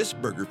spicy. This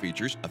burger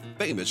features a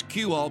famous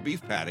Q all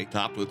beef patty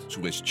topped with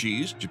Swiss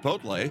cheese,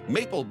 chipotle,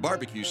 maple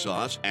barbecue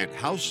sauce, and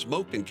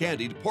house-smoked and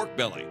candied pork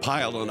belly,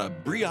 piled on a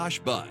brioche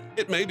bun.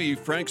 It may be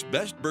Frank's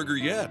best burger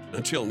yet.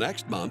 Until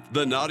next month,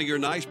 the Naughty or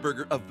Nice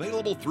Burger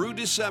available through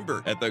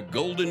December at the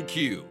Golden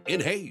Q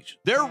in Hays.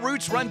 Their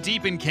roots run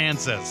deep in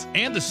Kansas,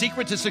 and the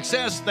secret to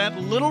success, that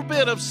little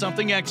bit of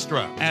something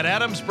extra. At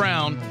Adams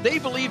Brown, they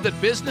believe that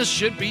business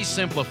should be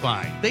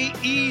simplified. They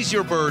ease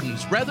your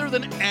burdens rather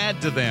than add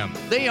to them.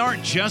 They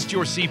aren't just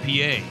your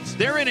CPAs.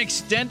 They're an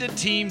extended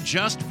team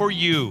just for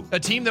you. A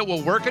team that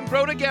will work and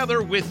grow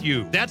together with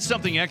you. That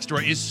something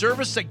extra is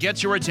service that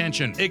gets your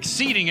attention,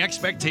 exceeding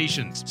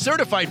expectations.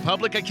 Certified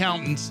public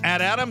accountants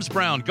at Adams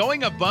Brown,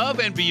 going above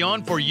and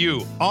beyond for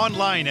you.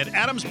 Online at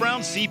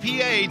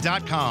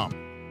adamsbrowncpa.com.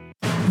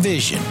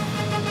 Vision,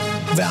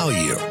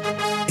 value,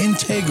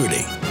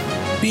 integrity.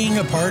 Being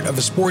a part of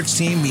a sports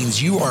team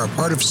means you are a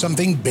part of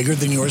something bigger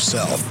than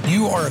yourself.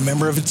 You are a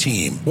member of a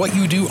team. What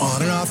you do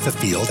on and off the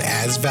field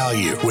adds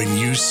value. When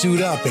you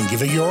suit up and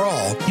give it your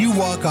all, you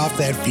walk off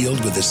that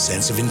field with a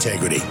sense of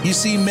integrity. You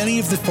see, many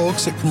of the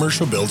folks at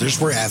Commercial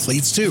Builders were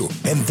athletes too,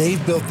 and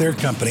they've built their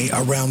company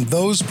around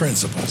those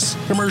principles.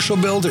 Commercial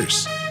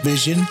Builders,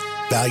 vision,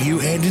 value,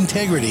 and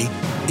integrity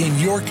in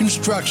your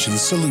construction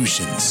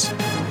solutions.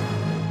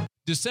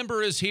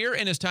 December is here,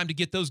 and it's time to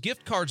get those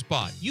gift cards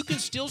bought. You can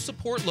still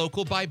support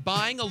local by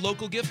buying a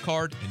local gift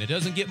card, and it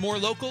doesn't get more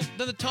local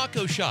than the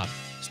Taco Shop.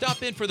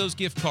 Stop in for those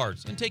gift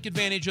cards and take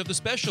advantage of the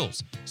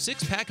specials.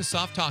 6-pack of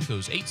soft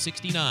tacos,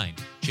 $8.69.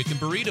 Chicken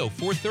burrito,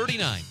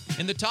 $4.39.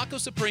 And the Taco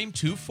Supreme,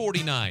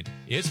 $2.49.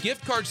 It's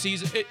gift card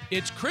season.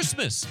 It's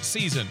Christmas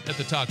season at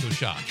the Taco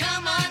Shop.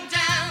 Come on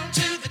down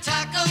to the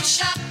Taco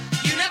Shop.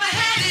 You never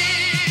had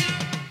it.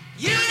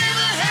 You never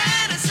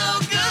had it so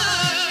good.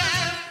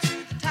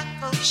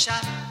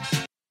 Shot.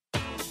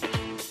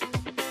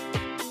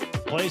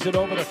 Plays it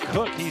over to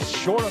Cook. He's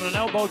short on an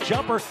elbow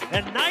jumper,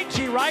 and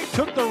Nige Wright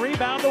took the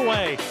rebound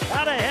away.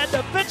 Out ahead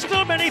to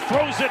Fitztum, and he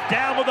throws it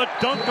down with a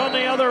dunk on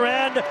the other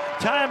end.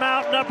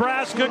 Timeout,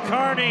 Nebraska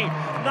Kearney.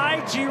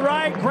 Nige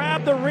Wright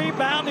grabbed the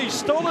rebound. He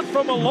stole it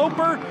from a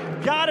Loper,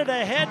 got it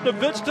ahead to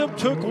Fitztum,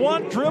 took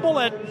one dribble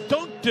and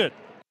dunked it.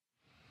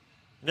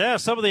 Yeah,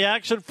 some of the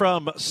action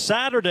from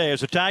Saturday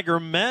as the Tiger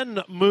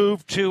men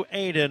moved to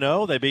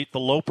 8-0. They beat the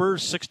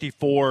Lopers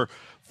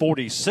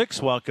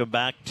 64-46. Welcome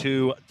back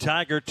to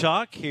Tiger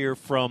Talk here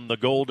from the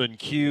Golden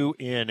Q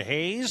in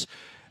Hays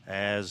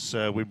as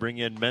we bring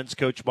in men's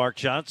coach Mark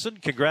Johnson.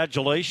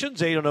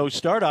 Congratulations, 8-0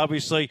 start.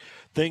 Obviously,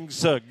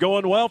 things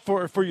going well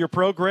for your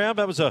program.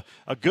 That was a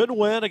good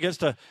win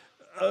against a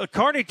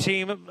Kearney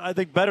team, I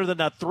think, better than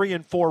that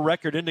 3-4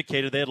 record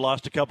indicated. They had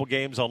lost a couple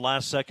games on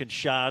last-second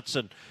shots,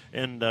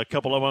 and a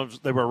couple of them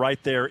they were right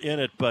there in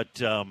it. But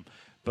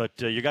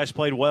you guys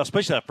played well,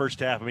 especially that first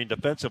half. I mean,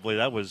 defensively,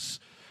 that was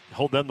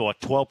hold them to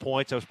 12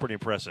 points. That was pretty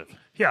impressive.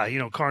 Yeah,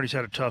 Kearney's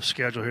had a tough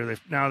schedule here.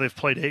 They've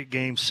played 8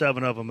 games.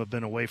 7 of them have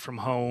been away from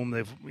home.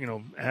 They've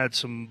had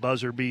some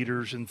buzzer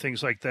beaters and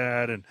things like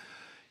that. And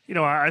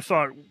I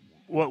thought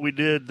what we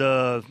did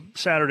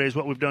Saturday is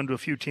what we've done to a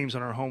few teams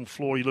on our home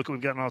floor. You look at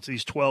we've gotten out to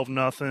these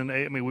 12-0.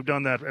 I mean, we've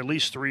done that at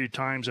least 3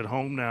 times at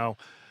home now.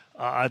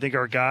 I think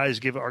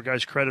give our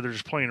guys credit. They're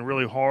just playing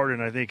really hard,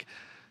 and I think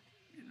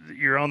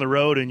you're on the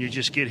road and you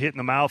just get hit in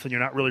the mouth and you're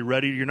not really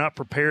ready. You're not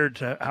prepared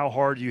to how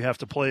hard you have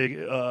to play.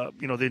 The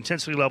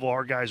intensity level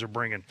our guys are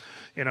bringing.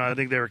 I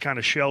think they were kind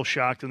of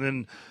shell-shocked, and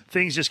then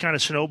things just kind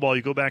of snowball.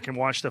 You go back and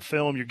watch the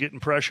film, you're getting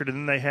pressured, and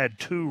then they had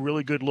 2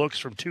 really good looks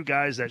from 2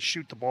 guys that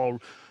shoot the ball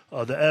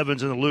the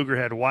Evans and the Luger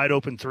had wide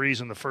open threes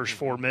in the first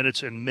 4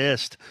 minutes and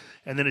missed,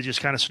 and then it just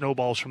kind of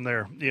snowballs from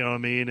there. You know what I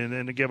mean? And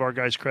then to give our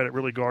guys credit,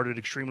 really guarded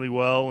extremely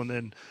well. And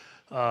then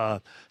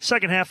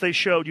second half they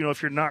showed,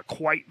 if you're not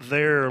quite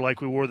there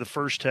like we were the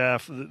first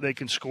half, they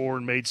can score,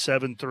 and made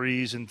 7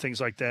 threes and things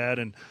like that.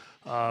 And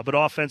but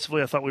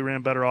offensively, I thought we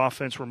ran better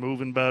offense. We're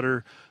moving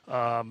better.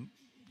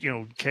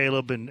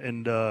 Caleb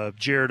and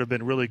Jared have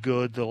been really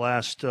good the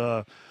last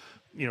 2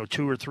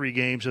 or 3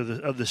 games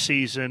of the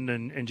season,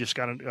 and just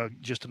got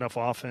just enough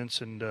offense.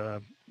 And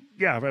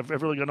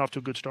I've really gotten off to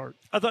a good start.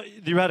 I thought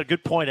you had a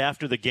good point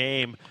after the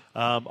game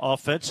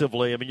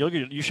offensively. I mean,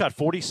 you shot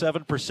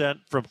 47%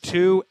 from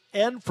 2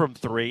 and from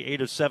 3,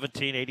 8 of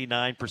 17,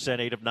 89%,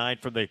 8 of 9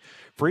 from the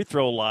free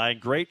throw line.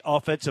 Great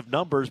offensive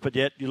numbers, but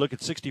yet you look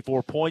at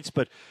 64 points,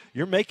 but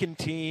you're making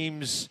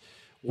teams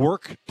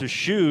work to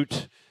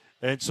shoot.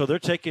 And so they're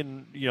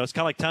taking, it's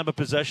kind of like time of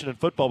possession in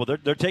football,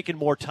 but they're taking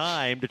more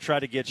time to try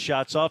to get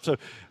shots off. So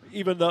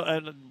even though,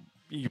 and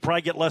you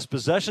probably get less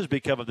possessions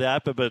because of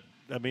that, but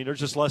I mean, there's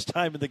just less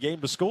time in the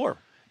game to score.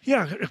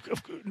 Yeah,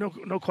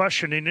 no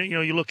question. And,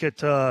 you look at,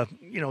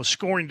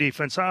 scoring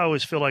defense, I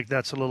always feel like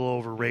that's a little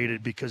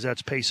overrated because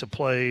that's pace of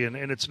play. And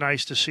it's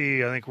nice to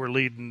see. I think we're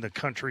leading the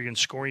country in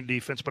scoring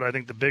defense, but I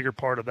think the bigger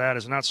part of that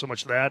is not so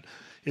much that,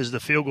 is the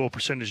field goal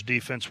percentage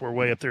defense. We're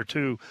way up there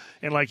too.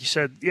 And like you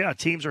said,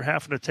 teams are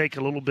having to take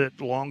a little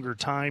bit longer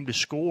time to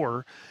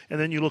score. And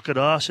then you look at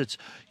us, it's,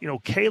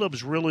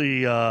 Caleb's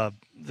really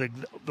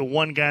the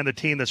one guy on the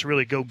team that's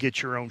really go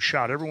get your own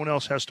shot. Everyone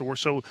else has to work.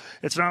 So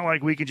it's not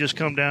like we can just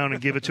come down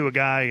and give it to a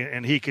guy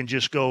and he can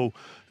just go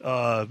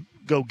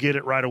get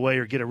it right away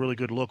or get a really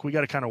good look. We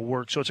got to kind of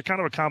work. So it's a kind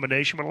of a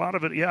combination, but a lot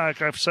of it,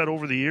 like I've said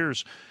over the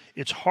years,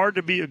 it's hard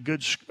to be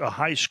a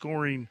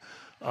high-scoring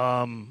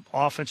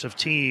offensive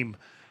team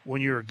when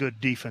you're a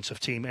good defensive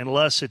team,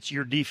 unless it's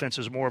your defense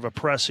is more of a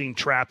pressing,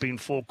 trapping,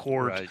 full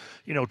court,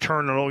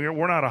 turn it over.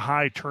 We're not a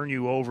high turn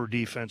you over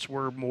defense.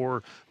 We're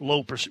more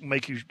low,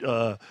 make you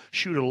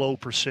shoot a low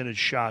percentage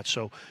shot.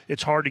 So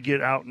it's hard to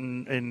get out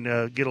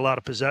and get a lot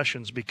of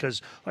possessions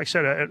because, like I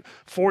said, at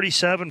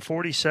 47,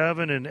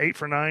 and 8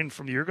 for 9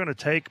 you're going to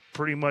take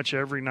pretty much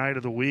every night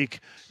of the week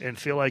and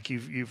feel like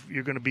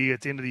you're going to be at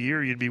the end of the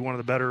year, you'd be one of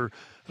the better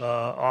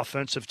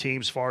offensive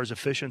teams as far as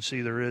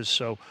efficiency there is.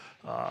 So,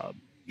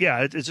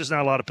 it's just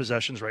not a lot of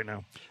possessions right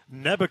now.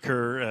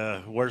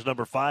 Nebeker wears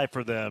number 5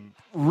 for them.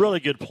 Really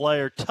good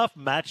player. Tough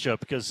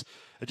matchup because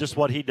just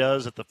what he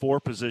does at the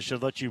 4 position.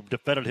 That you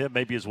defended him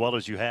maybe as well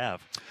as you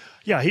have.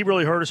 Yeah, he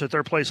really hurt us at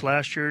 3rd place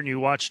last year. And you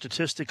watch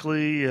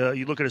statistically,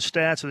 you look at his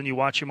stats, and then you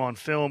watch him on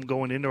film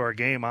going into our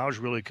game. I was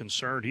really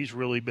concerned. He's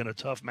really been a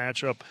tough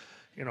matchup.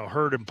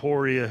 Hurt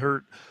Emporia,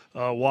 hurt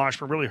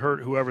Washburn, really hurt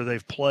whoever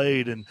they've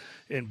played.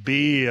 And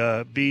B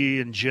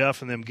and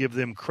Jeff and them, give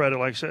them credit.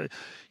 Like I said,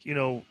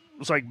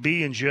 it's like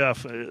B and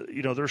Jeff,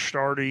 they're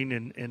starting,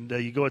 and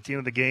you go at the end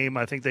of the game,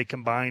 I think they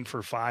combined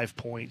for 5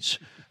 points,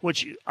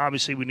 which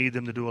obviously we need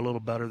them to do a little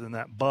better than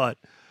that. But,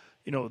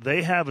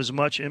 they have as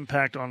much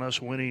impact on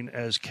us winning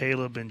as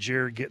Caleb and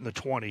Jared getting the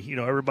 20.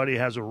 Everybody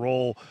has a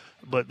role,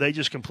 but they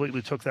just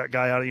completely took that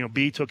guy out.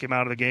 B took him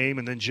out of the game,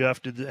 and then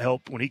Jeff did the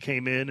help when he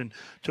came in and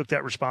took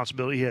that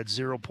responsibility. He had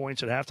 0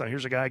 points at halftime.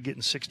 Here's a guy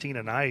getting 16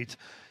 a night.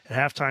 At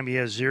halftime, he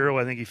has 0.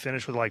 I think he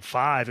finished with like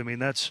 5. I mean,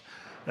 that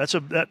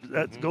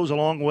goes a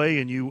long way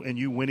in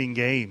you winning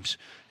games,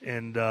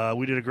 and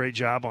we did a great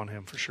job on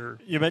him for sure.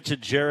 You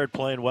mentioned Jared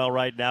playing well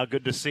right now.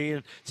 Good to see.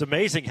 And it's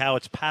amazing how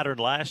it's patterned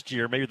last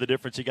year. Maybe the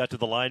difference, he got to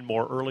the line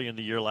more early in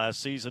the year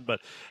last season, but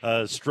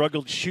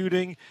struggled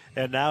shooting,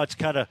 and now it's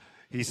kind of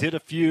he's hit a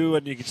few,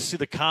 and you can see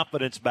the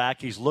confidence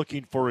back. He's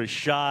looking for his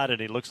shot,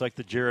 and he looks like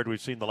the Jared we've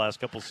seen the last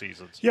couple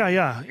seasons.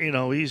 Yeah.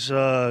 He's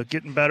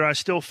getting better. I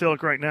still feel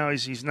like right now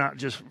he's not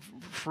just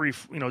free,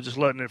 just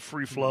letting it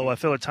free flow. I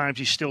feel at times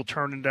he's still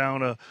turning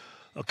down a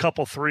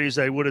couple threes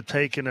they would have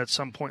taken at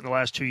some point in the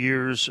last 2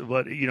 years.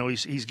 But,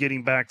 he's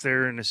getting back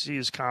there, and to see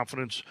his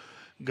confidence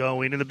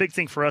going. And the big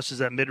thing for us is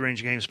that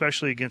mid-range game,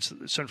 especially against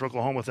Central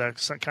Oklahoma with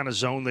that kind of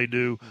zone they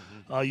do.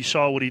 You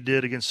saw what he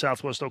did against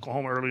Southwest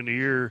Oklahoma early in the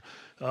year.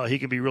 He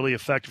can be really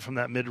effective from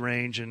that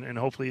mid-range, and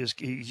hopefully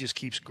he just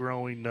keeps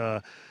growing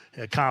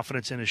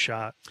confidence in his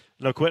shot.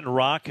 Quentin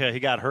Rock, he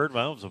got hurt.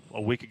 Well, it was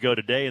a week ago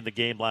today in the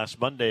game last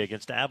Monday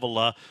against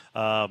Avila,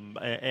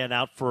 and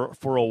out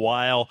for a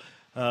while.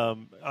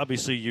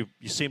 Obviously, you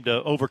seem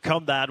to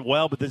overcome that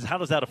well, but how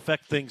does that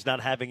affect things,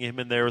 not having him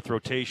in there with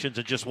rotations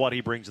and just what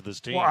he brings to this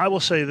team? Well, I will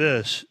say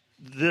this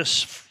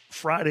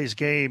Friday's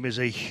game is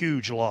a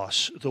huge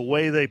loss. The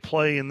way they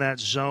play in that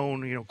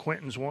zone,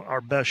 Quentin's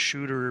our best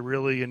shooter,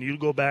 really, and you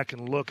go back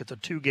and look at the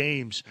 2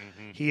 games,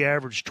 he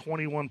averaged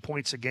 21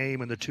 points a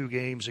game in the 2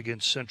 games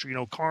against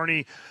Central.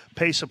 Kearney,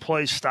 pace of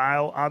play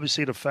style,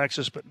 obviously it affects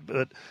us,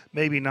 but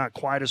maybe not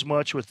quite as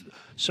much. With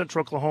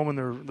Central Oklahoma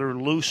and their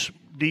loose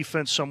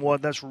defense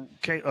somewhat, that's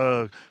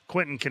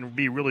Quentin can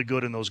be really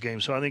good in those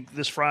games. So I think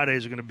this Friday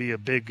is going to be a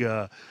big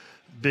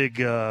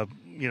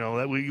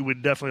that we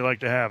would definitely like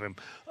to have him.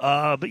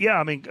 But yeah,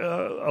 I mean,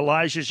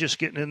 Elijah's just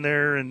getting in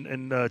there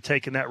and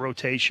taking that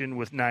rotation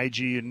with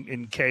Nige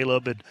and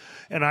Caleb,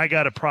 and I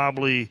got to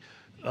probably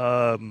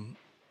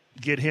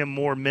get him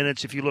more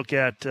minutes. If you look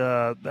at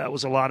that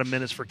was a lot of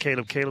minutes for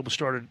Caleb. Caleb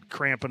started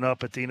cramping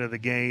up at the end of the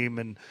game,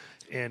 and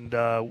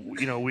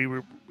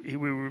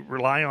we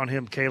rely on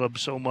him, Caleb,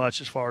 so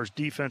much as far as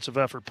defensive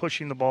effort,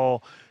 pushing the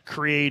ball,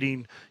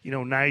 creating.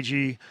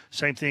 Nige,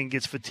 same thing,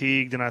 gets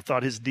fatigued, and I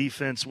thought his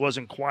defense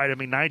wasn't quite. I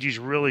mean, Nige's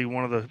really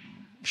one of the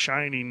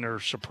shining or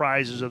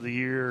surprises of the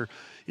year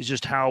is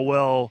just how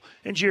well,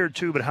 and Jared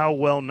too, but how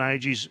well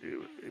Nige's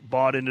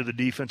bought into the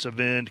defensive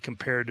end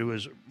compared to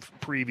his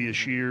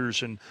previous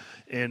years, and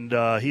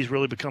he's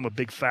really become a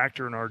big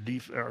factor in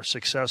our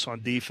success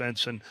on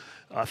defense. And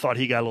I thought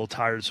he got a little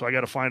tired, so I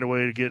got to find a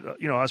way to get.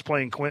 I was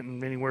playing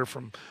Quentin anywhere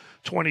from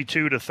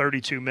 22 to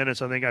 32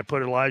 minutes. I think I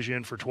put Elijah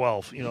in for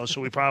 12.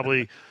 So we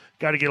probably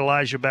got to get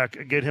Elijah back,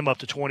 get him up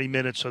to 20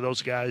 minutes, so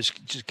those guys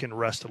just can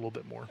rest a little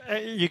bit more.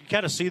 You can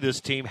kind of see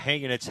this team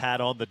hanging its hat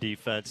on the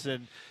defense,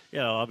 and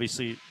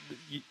obviously.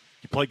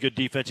 You play good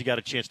defense, you got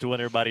a chance to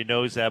win. Everybody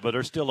knows that, but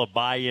there's still a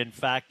buy-in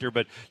factor.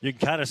 But you can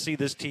kind of see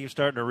this team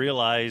starting to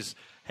realize,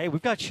 hey,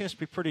 we've got a chance to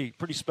be pretty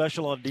pretty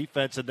on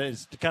defense, and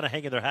it's kind of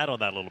hanging their hat on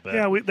that a little bit.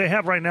 Yeah, they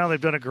have right now.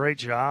 They've done a great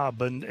job,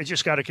 and it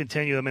just got to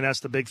continue. I mean, that's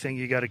the big thing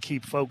you got to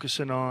keep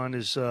focusing on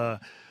is, like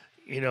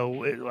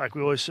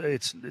we always say,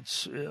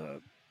 it's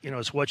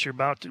what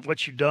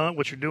you've done,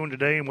 what you're doing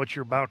today, and what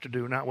you're about to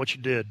do, not what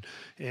you did.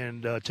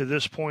 And to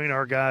this point,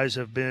 our guys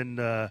have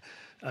been.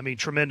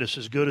 Tremendous,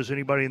 as good as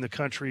anybody in the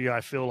country.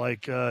 I feel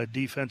like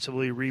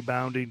defensively,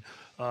 rebounding,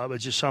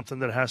 it's just something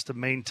that has to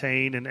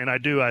maintain. And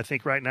I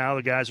think right now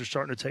the guys are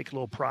starting to take a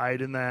little pride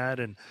in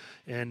that and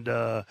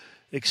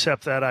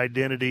accept that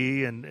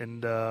identity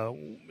and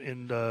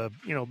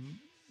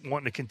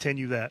wanting to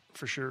continue that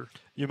for sure.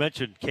 You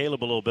mentioned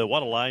Caleb a little bit.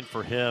 What a line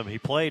for him. He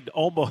played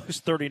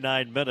almost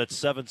 39 minutes,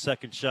 7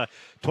 seconds shy,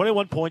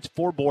 21 points,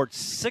 4 boards,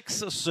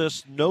 6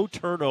 assists, no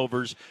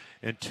turnovers,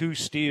 and 2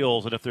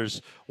 steals. And if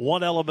there's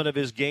one element of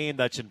his game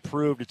that's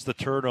improved, it's the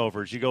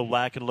turnovers. You go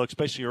back and look,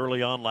 especially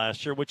early on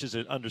last year, which is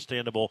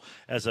understandable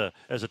as a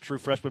true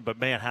freshman. But,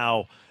 man,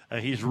 how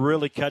he's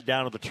really cut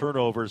down on the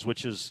turnovers,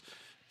 which has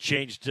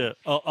changed a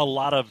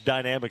lot of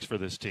dynamics for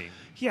this team.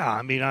 Yeah,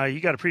 I mean, you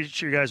got to preach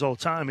to your guys all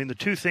the time. I mean, the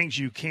 2 things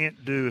you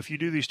can't do, if you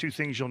do these 2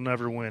 things, you'll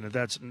never win. And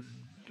that's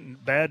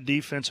bad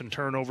defense and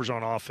turnovers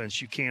on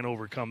offense. You can't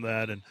overcome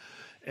that.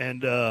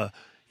 And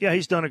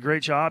he's done a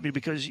great job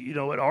because, at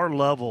our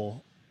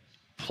level,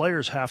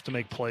 players have to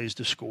make plays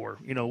to score.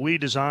 We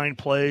design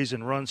plays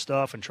and run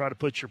stuff and try to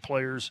put your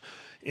players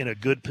in a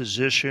good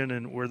position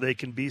and where they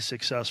can be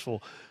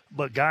successful.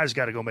 But guys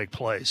got to go make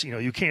plays.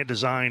 You can't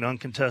design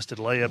uncontested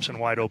layups and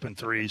wide open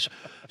threes.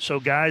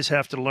 So guys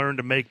have to learn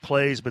to make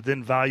plays, but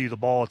then value the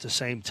ball at the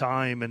same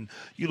time. And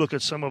you look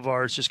at some of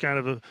our, it's just kind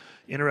of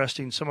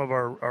interesting, some of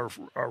our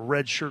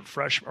red shirt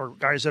or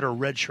guys that are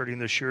red shirting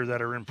this year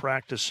that are in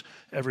practice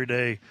every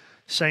day.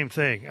 Same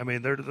thing. I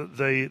mean,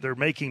 they're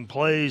making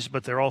plays,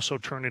 but they're also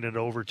turning it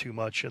over too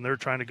much, and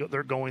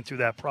they're going through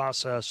that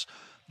process.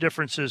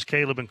 Difference is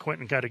Caleb and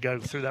Quentin got to go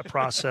through that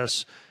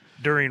process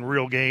during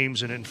real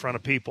games and in front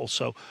of people.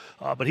 So,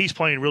 but he's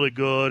playing really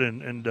good,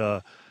 and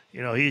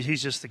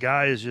he's just, the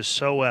guy is just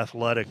so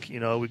athletic.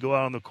 We go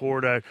out on the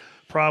court.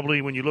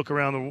 Probably when you look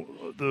around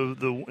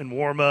the in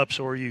warm-ups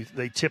or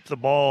they tip the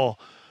ball,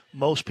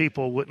 most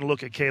people wouldn't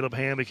look at Caleb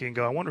Hammock and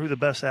go, I wonder who the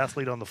best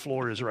athlete on the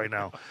floor is right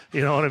now.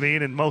 You know what I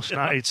mean? And most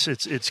nights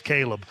it's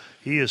Caleb.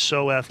 He is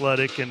so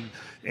athletic, and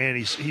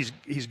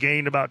he's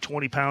gained about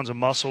 20 pounds of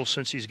muscle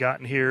since he's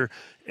gotten here.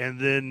 And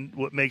then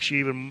what makes you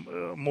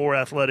even more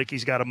athletic,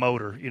 he's got a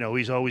motor.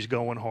 He's always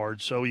going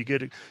hard. So you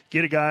get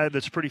a guy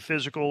that's pretty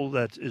physical,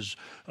 that is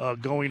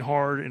going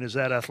hard and is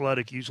that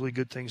athletic, usually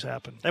good things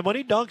happen. And when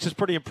he dunks, it's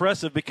pretty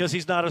impressive because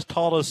he's not as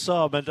tall as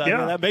some. And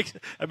that makes,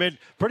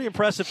 pretty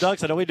impressive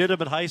dunks. I know we did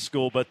them in high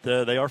school, but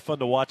they are fun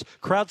to watch.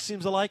 Crowd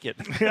seems to like it.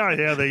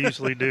 Yeah, they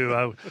usually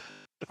do.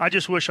 I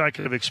just wish I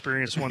could have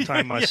experienced one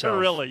time myself. Yeah,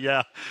 really,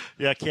 yeah.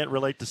 I can't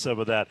relate to some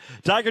of that.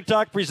 Tiger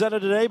Talk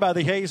presented today by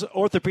the Hayes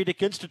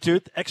Orthopedic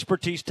Institute.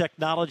 Expertise,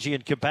 technology,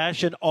 and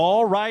compassion,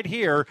 all right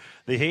here.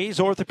 The Hayes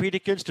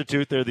Orthopedic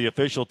Institute, they're the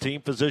official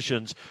team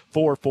physicians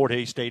for Fort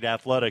Hays State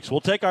Athletics.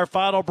 We'll take our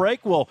final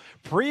break. We'll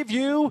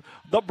preview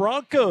the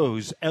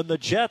Broncos and the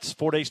Jets.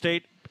 Fort Hays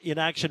State in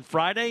action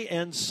Friday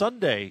and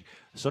Sunday.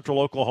 Central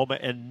Oklahoma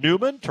and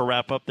Newman to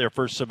wrap up their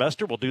first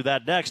semester. We'll do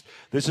that next.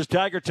 This is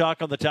Tiger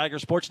Talk on the Tiger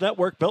Sports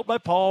Network, built by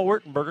Paul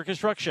Wertenberger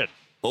Construction.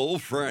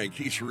 Old Frank,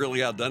 he's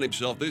really outdone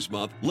himself this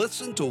month.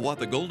 Listen to what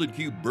the Golden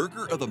Cube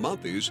Burger of the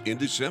Month is in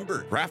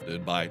December.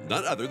 Crafted by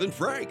none other than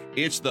Frank.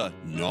 It's the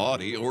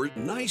Naughty or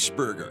Nice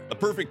Burger, a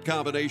perfect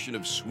combination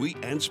of sweet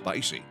and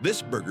spicy.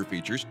 This burger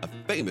features a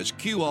famous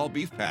Q-All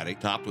beef patty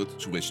topped with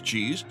Swiss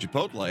cheese,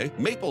 chipotle,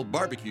 maple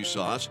barbecue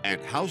sauce,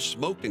 and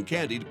house-smoked and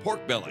candied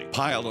pork belly,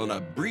 piled on a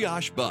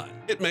brioche bun.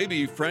 It may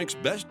be Frank's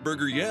best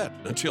burger yet.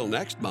 Until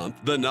next month,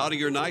 the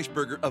Naughty or Nice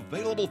Burger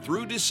available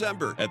through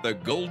December at the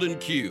Golden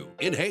Q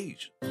in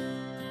Hayes.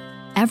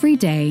 Every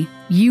day,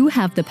 you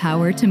have the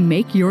power to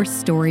make your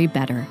story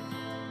better.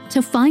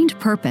 To find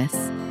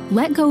purpose,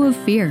 let go of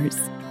fears,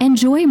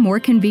 enjoy more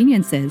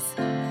conveniences,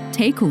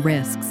 take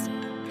risks.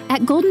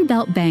 At Golden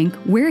Belt Bank,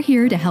 we're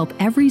here to help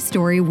every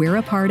story we're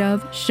a part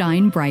of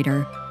shine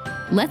brighter.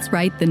 Let's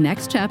write the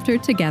next chapter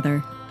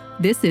together.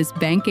 This is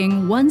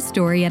banking one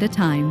story at a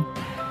time.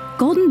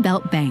 Golden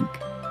Belt Bank,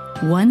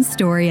 one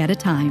story at a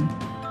time.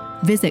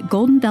 Visit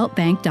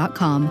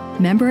goldenbeltbank.com,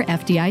 member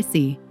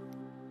FDIC.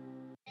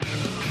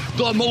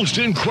 The most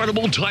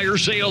incredible tire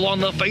sale on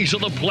the face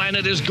of the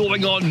planet is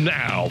going on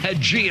now at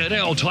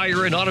G&L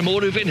Tire and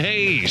Automotive in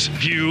Hayes.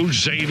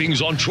 Huge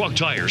savings on truck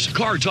tires,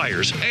 car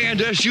tires, and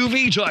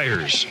SUV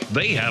tires.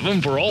 They have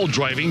them for all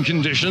driving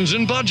conditions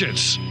and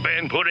budgets.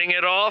 Been putting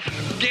it off?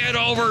 Get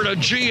over to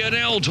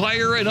G&L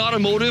Tire and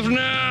Automotive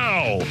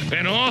now.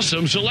 An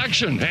awesome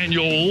selection, and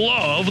you'll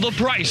love the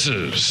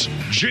prices.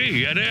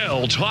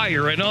 G&L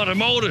Tire and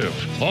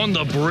Automotive on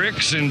the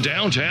bricks in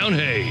downtown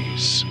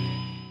Hayes.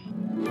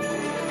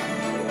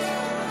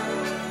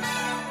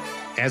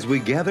 As we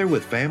gather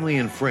with family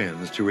and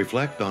friends to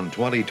reflect on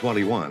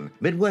 2021,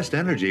 Midwest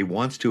Energy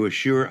wants to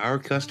assure our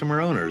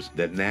customer owners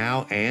that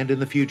now and in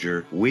the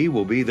future, we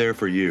will be there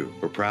for you.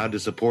 We're proud to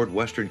support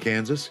Western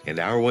Kansas and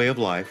our way of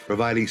life,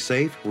 providing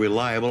safe,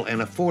 reliable,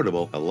 and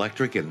affordable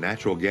electric and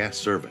natural gas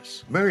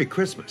service. Merry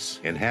Christmas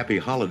and happy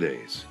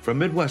holidays from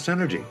Midwest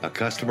Energy, a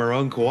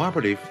customer-owned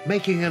cooperative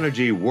making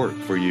energy work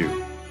for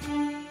you.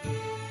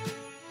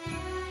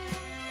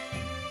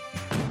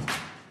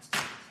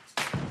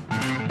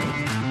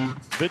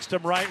 Pitched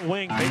him right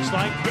wing,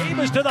 baseline.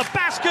 Davis to the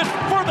basket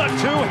for the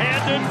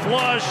two-handed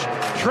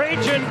flush.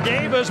 Trajan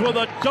Davis with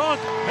a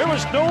dunk. There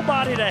was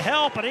nobody to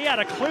help, and he had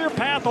a clear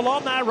path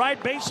along that right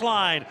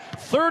baseline.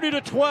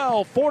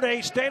 30-12. Fort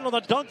Hays staying on the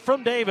dunk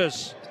from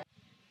Davis.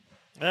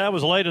 That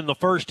was late in the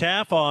first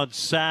half on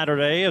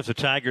Saturday as the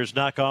Tigers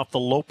knock off the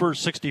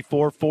Lopers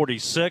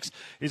 64-46.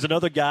 He's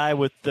another guy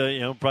with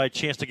probably a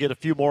chance to get a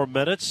few more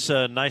minutes.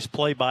 Nice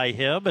play by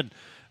him,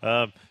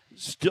 and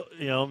still,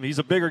 he's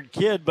a bigger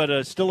kid,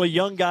 but still a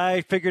young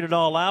guy, figured it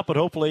all out. But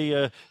hopefully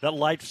that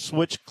light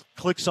switch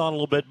clicks on a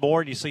little bit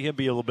more, and you see him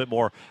be a little bit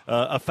more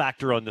a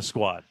factor on the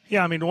squad.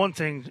 Yeah, I mean, one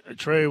thing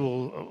Trey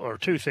or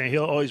two things,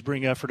 he'll always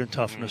bring effort and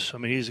toughness. I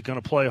mean, he's going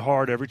to play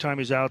hard every time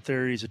he's out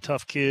there. He's a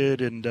tough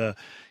kid, and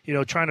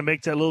trying to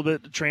make that little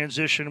bit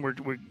transition.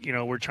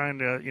 We're trying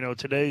to,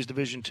 today's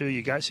Division II,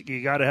 you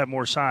got to have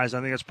more size. I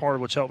think that's part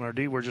of what's helping our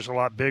D. We're just a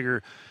lot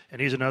bigger, and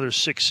he's another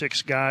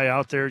 6'6" guy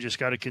out there. Just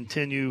got to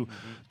continue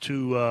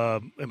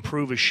to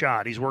improve his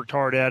shot. He's worked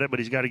hard at it, but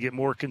he's got to get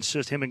more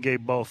consistent. Him and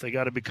Gabe both. They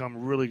got to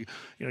become really,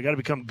 got to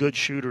become good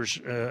shooters.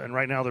 And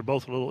right now they're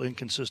both a little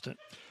inconsistent.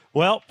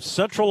 Well,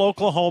 Central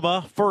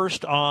Oklahoma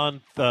first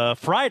on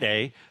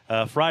Friday,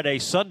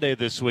 Sunday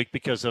this week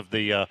because of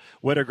the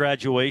winter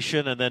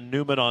graduation, and then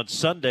Newman on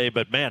Sunday.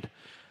 But, man,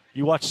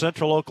 you watch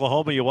Central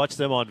Oklahoma, you watch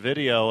them on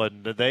video,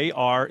 and they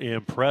are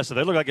impressive.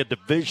 They look like a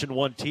Division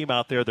I team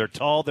out there. They're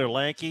tall, they're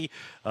lanky.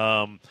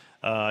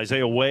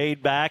 Isaiah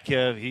Wade back,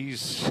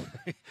 he's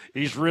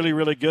really,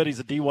 really good. He's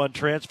a D1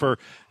 transfer.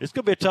 It's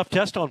going to be a tough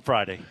test on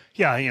Friday.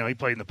 Yeah, he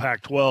played in the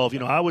Pac-12.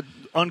 I would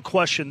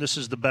unquestion this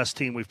is the best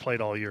team we've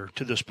played all year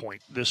to this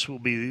point. This will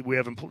be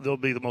they'll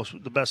be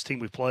the best team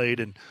we've played,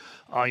 and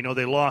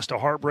they lost a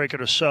heartbreaker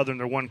to Southern.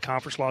 Their one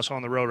conference loss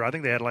on the road. I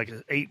think they had like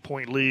an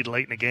 8-point lead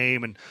late in the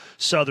game, and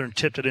Southern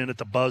tipped it in at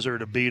the buzzer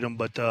to beat them.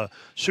 But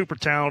super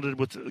talented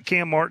with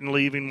Cam Martin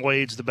leaving.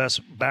 Wade's the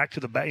best back to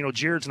the back.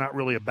 Jared's not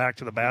really a back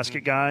to the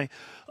basket guy.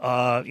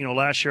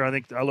 Last year I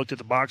think I looked at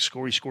the box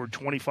score. He scored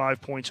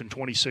 25 points and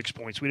 26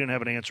 points. We didn't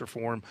have an answer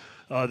for him.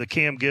 The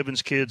Cam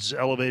Gibbons kids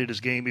elevated his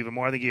game even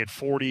more. I think he had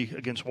 40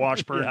 against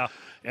Washburn. Yeah.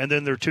 And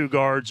then their two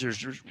guards are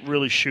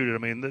really shooting. I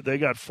mean, they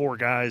got four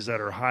guys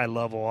that are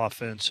high-level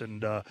offense,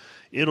 and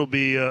it'll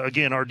be,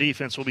 again, our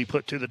defense will be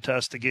put to the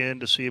test again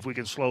to see if we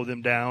can slow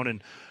them down.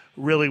 And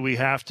really you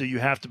have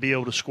to be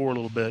able to score a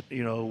little bit.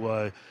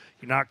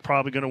 You're not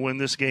probably going to win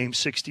this game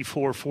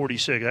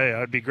 64-46. Hey,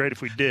 it'd be great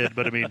if we did,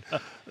 but, I mean,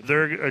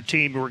 they're a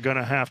team we're going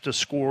to have to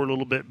score a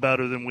little bit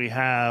better than we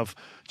have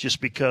just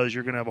because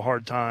you're going to have a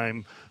hard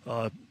time.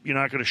 You're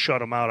not going to shut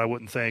them out, I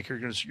wouldn't think.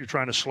 You're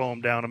trying to slow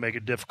them down and make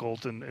it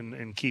difficult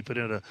and keep it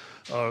in a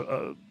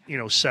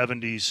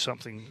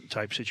 70s-something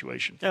type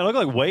situation. Yeah, it looked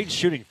like Wade's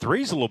shooting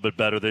threes a little bit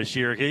better this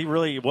year. He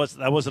really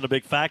that wasn't a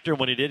big factor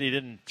when he did. He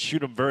didn't shoot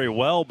them very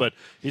well, but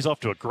he's off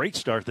to a great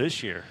start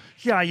this year.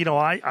 Yeah,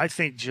 I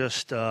think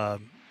just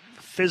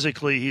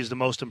physically he's the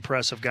most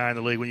impressive guy in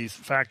the league. When you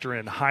factor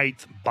in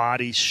height,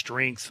 body,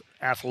 strength,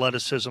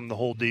 athleticism, the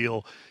whole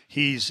deal,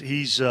 he's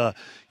I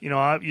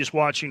was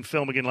watching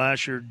film again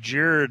last year.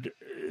 Jared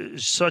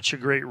is such a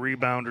great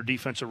rebounder,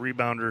 defensive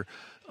rebounder,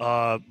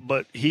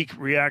 but he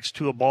reacts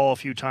to a ball a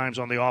few times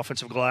on the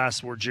offensive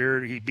glass where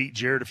he beat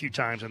Jared a few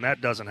times, and that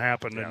doesn't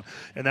happen. Yeah.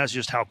 And that's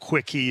just how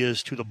quick he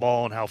is to the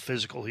ball and how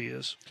physical he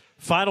is.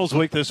 Finals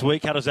week this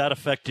week, how does that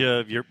affect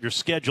your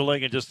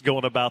scheduling and just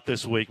going about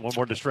this week? One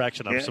more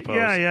distraction, I suppose.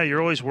 Yeah,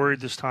 you're always worried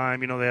this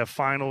time. They have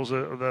finals.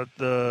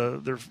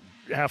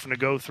 having to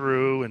go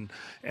through,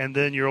 and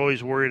then you're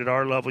always worried at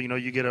our level.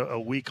 You get a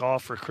week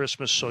off for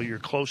Christmas, so you're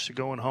close to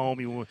going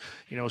home.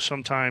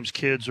 Sometimes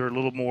kids are a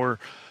little more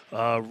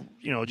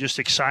just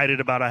excited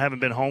about I haven't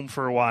been home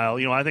for a while.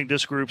 I think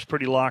this group's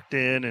pretty locked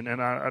in,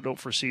 and I don't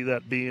foresee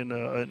that being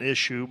an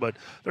issue. But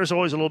there's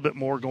always a little bit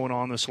more going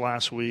on this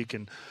last week,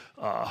 and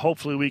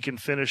hopefully we can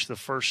finish the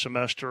first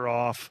semester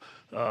off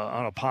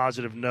on a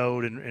positive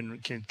note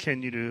and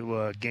continue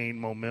to gain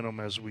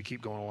momentum as we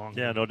keep going along.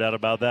 Yeah, no doubt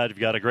about that. You've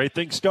got a great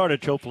thing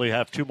started. Hopefully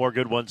have 2 more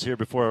good ones here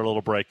before our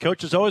little break.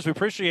 Coach, as always, we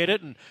appreciate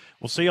it, and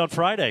we'll see you on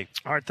Friday.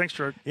 All right, thanks,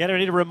 Jared. Yeah, I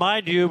need to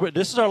remind you,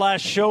 this is our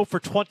last show for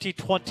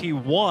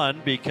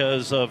 2021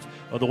 because of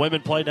the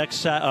women play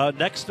next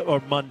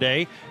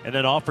Monday and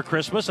then off for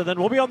Christmas, and then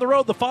we'll be on the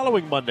road the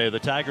following Monday. The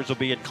Tigers will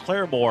be in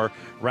Claremore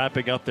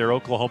wrapping up their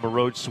Oklahoma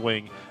road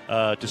swing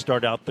to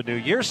start out the new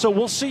year. So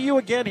we'll see you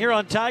again here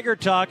on Tiger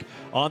Talk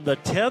on the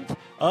 10th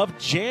of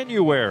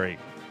January.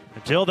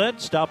 Until then,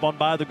 stop on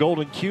by the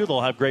Golden Q.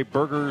 They'll have great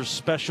burgers,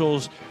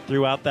 specials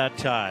throughout that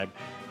time.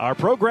 Our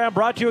program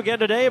brought to you again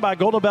today by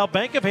Golden Belt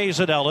Bank of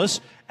Hayes and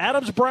Ellis,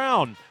 Adams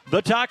Brown,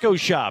 The Taco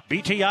Shop,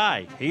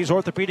 BTI, Hayes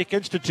Orthopedic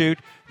Institute,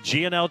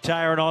 G&L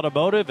Tire and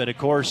Automotive, and, of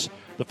course,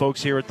 the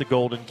folks here at the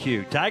Golden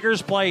Q.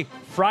 Tigers play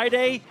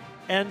Friday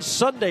and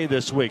Sunday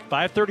this week,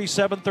 5:30,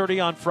 7:30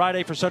 on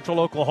Friday for Central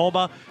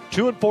Oklahoma,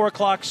 2 and 4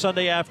 o'clock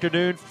Sunday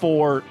afternoon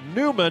for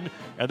Newman,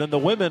 and then the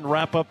women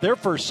wrap up their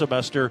first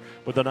semester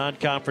with a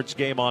non-conference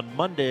game on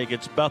Monday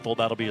against Bethel.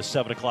 That'll be a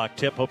 7 o'clock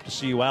tip. Hope to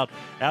see you out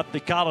at the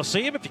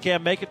Coliseum. If you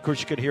can't make it, of course,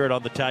 you can hear it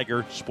on the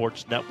Tiger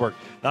Sports Network.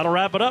 That'll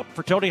wrap it up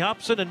for Tony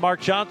Hobson and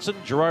Mark Johnson,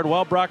 Gerard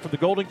Wellbrock from the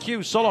Golden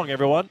Q. So long,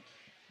 everyone.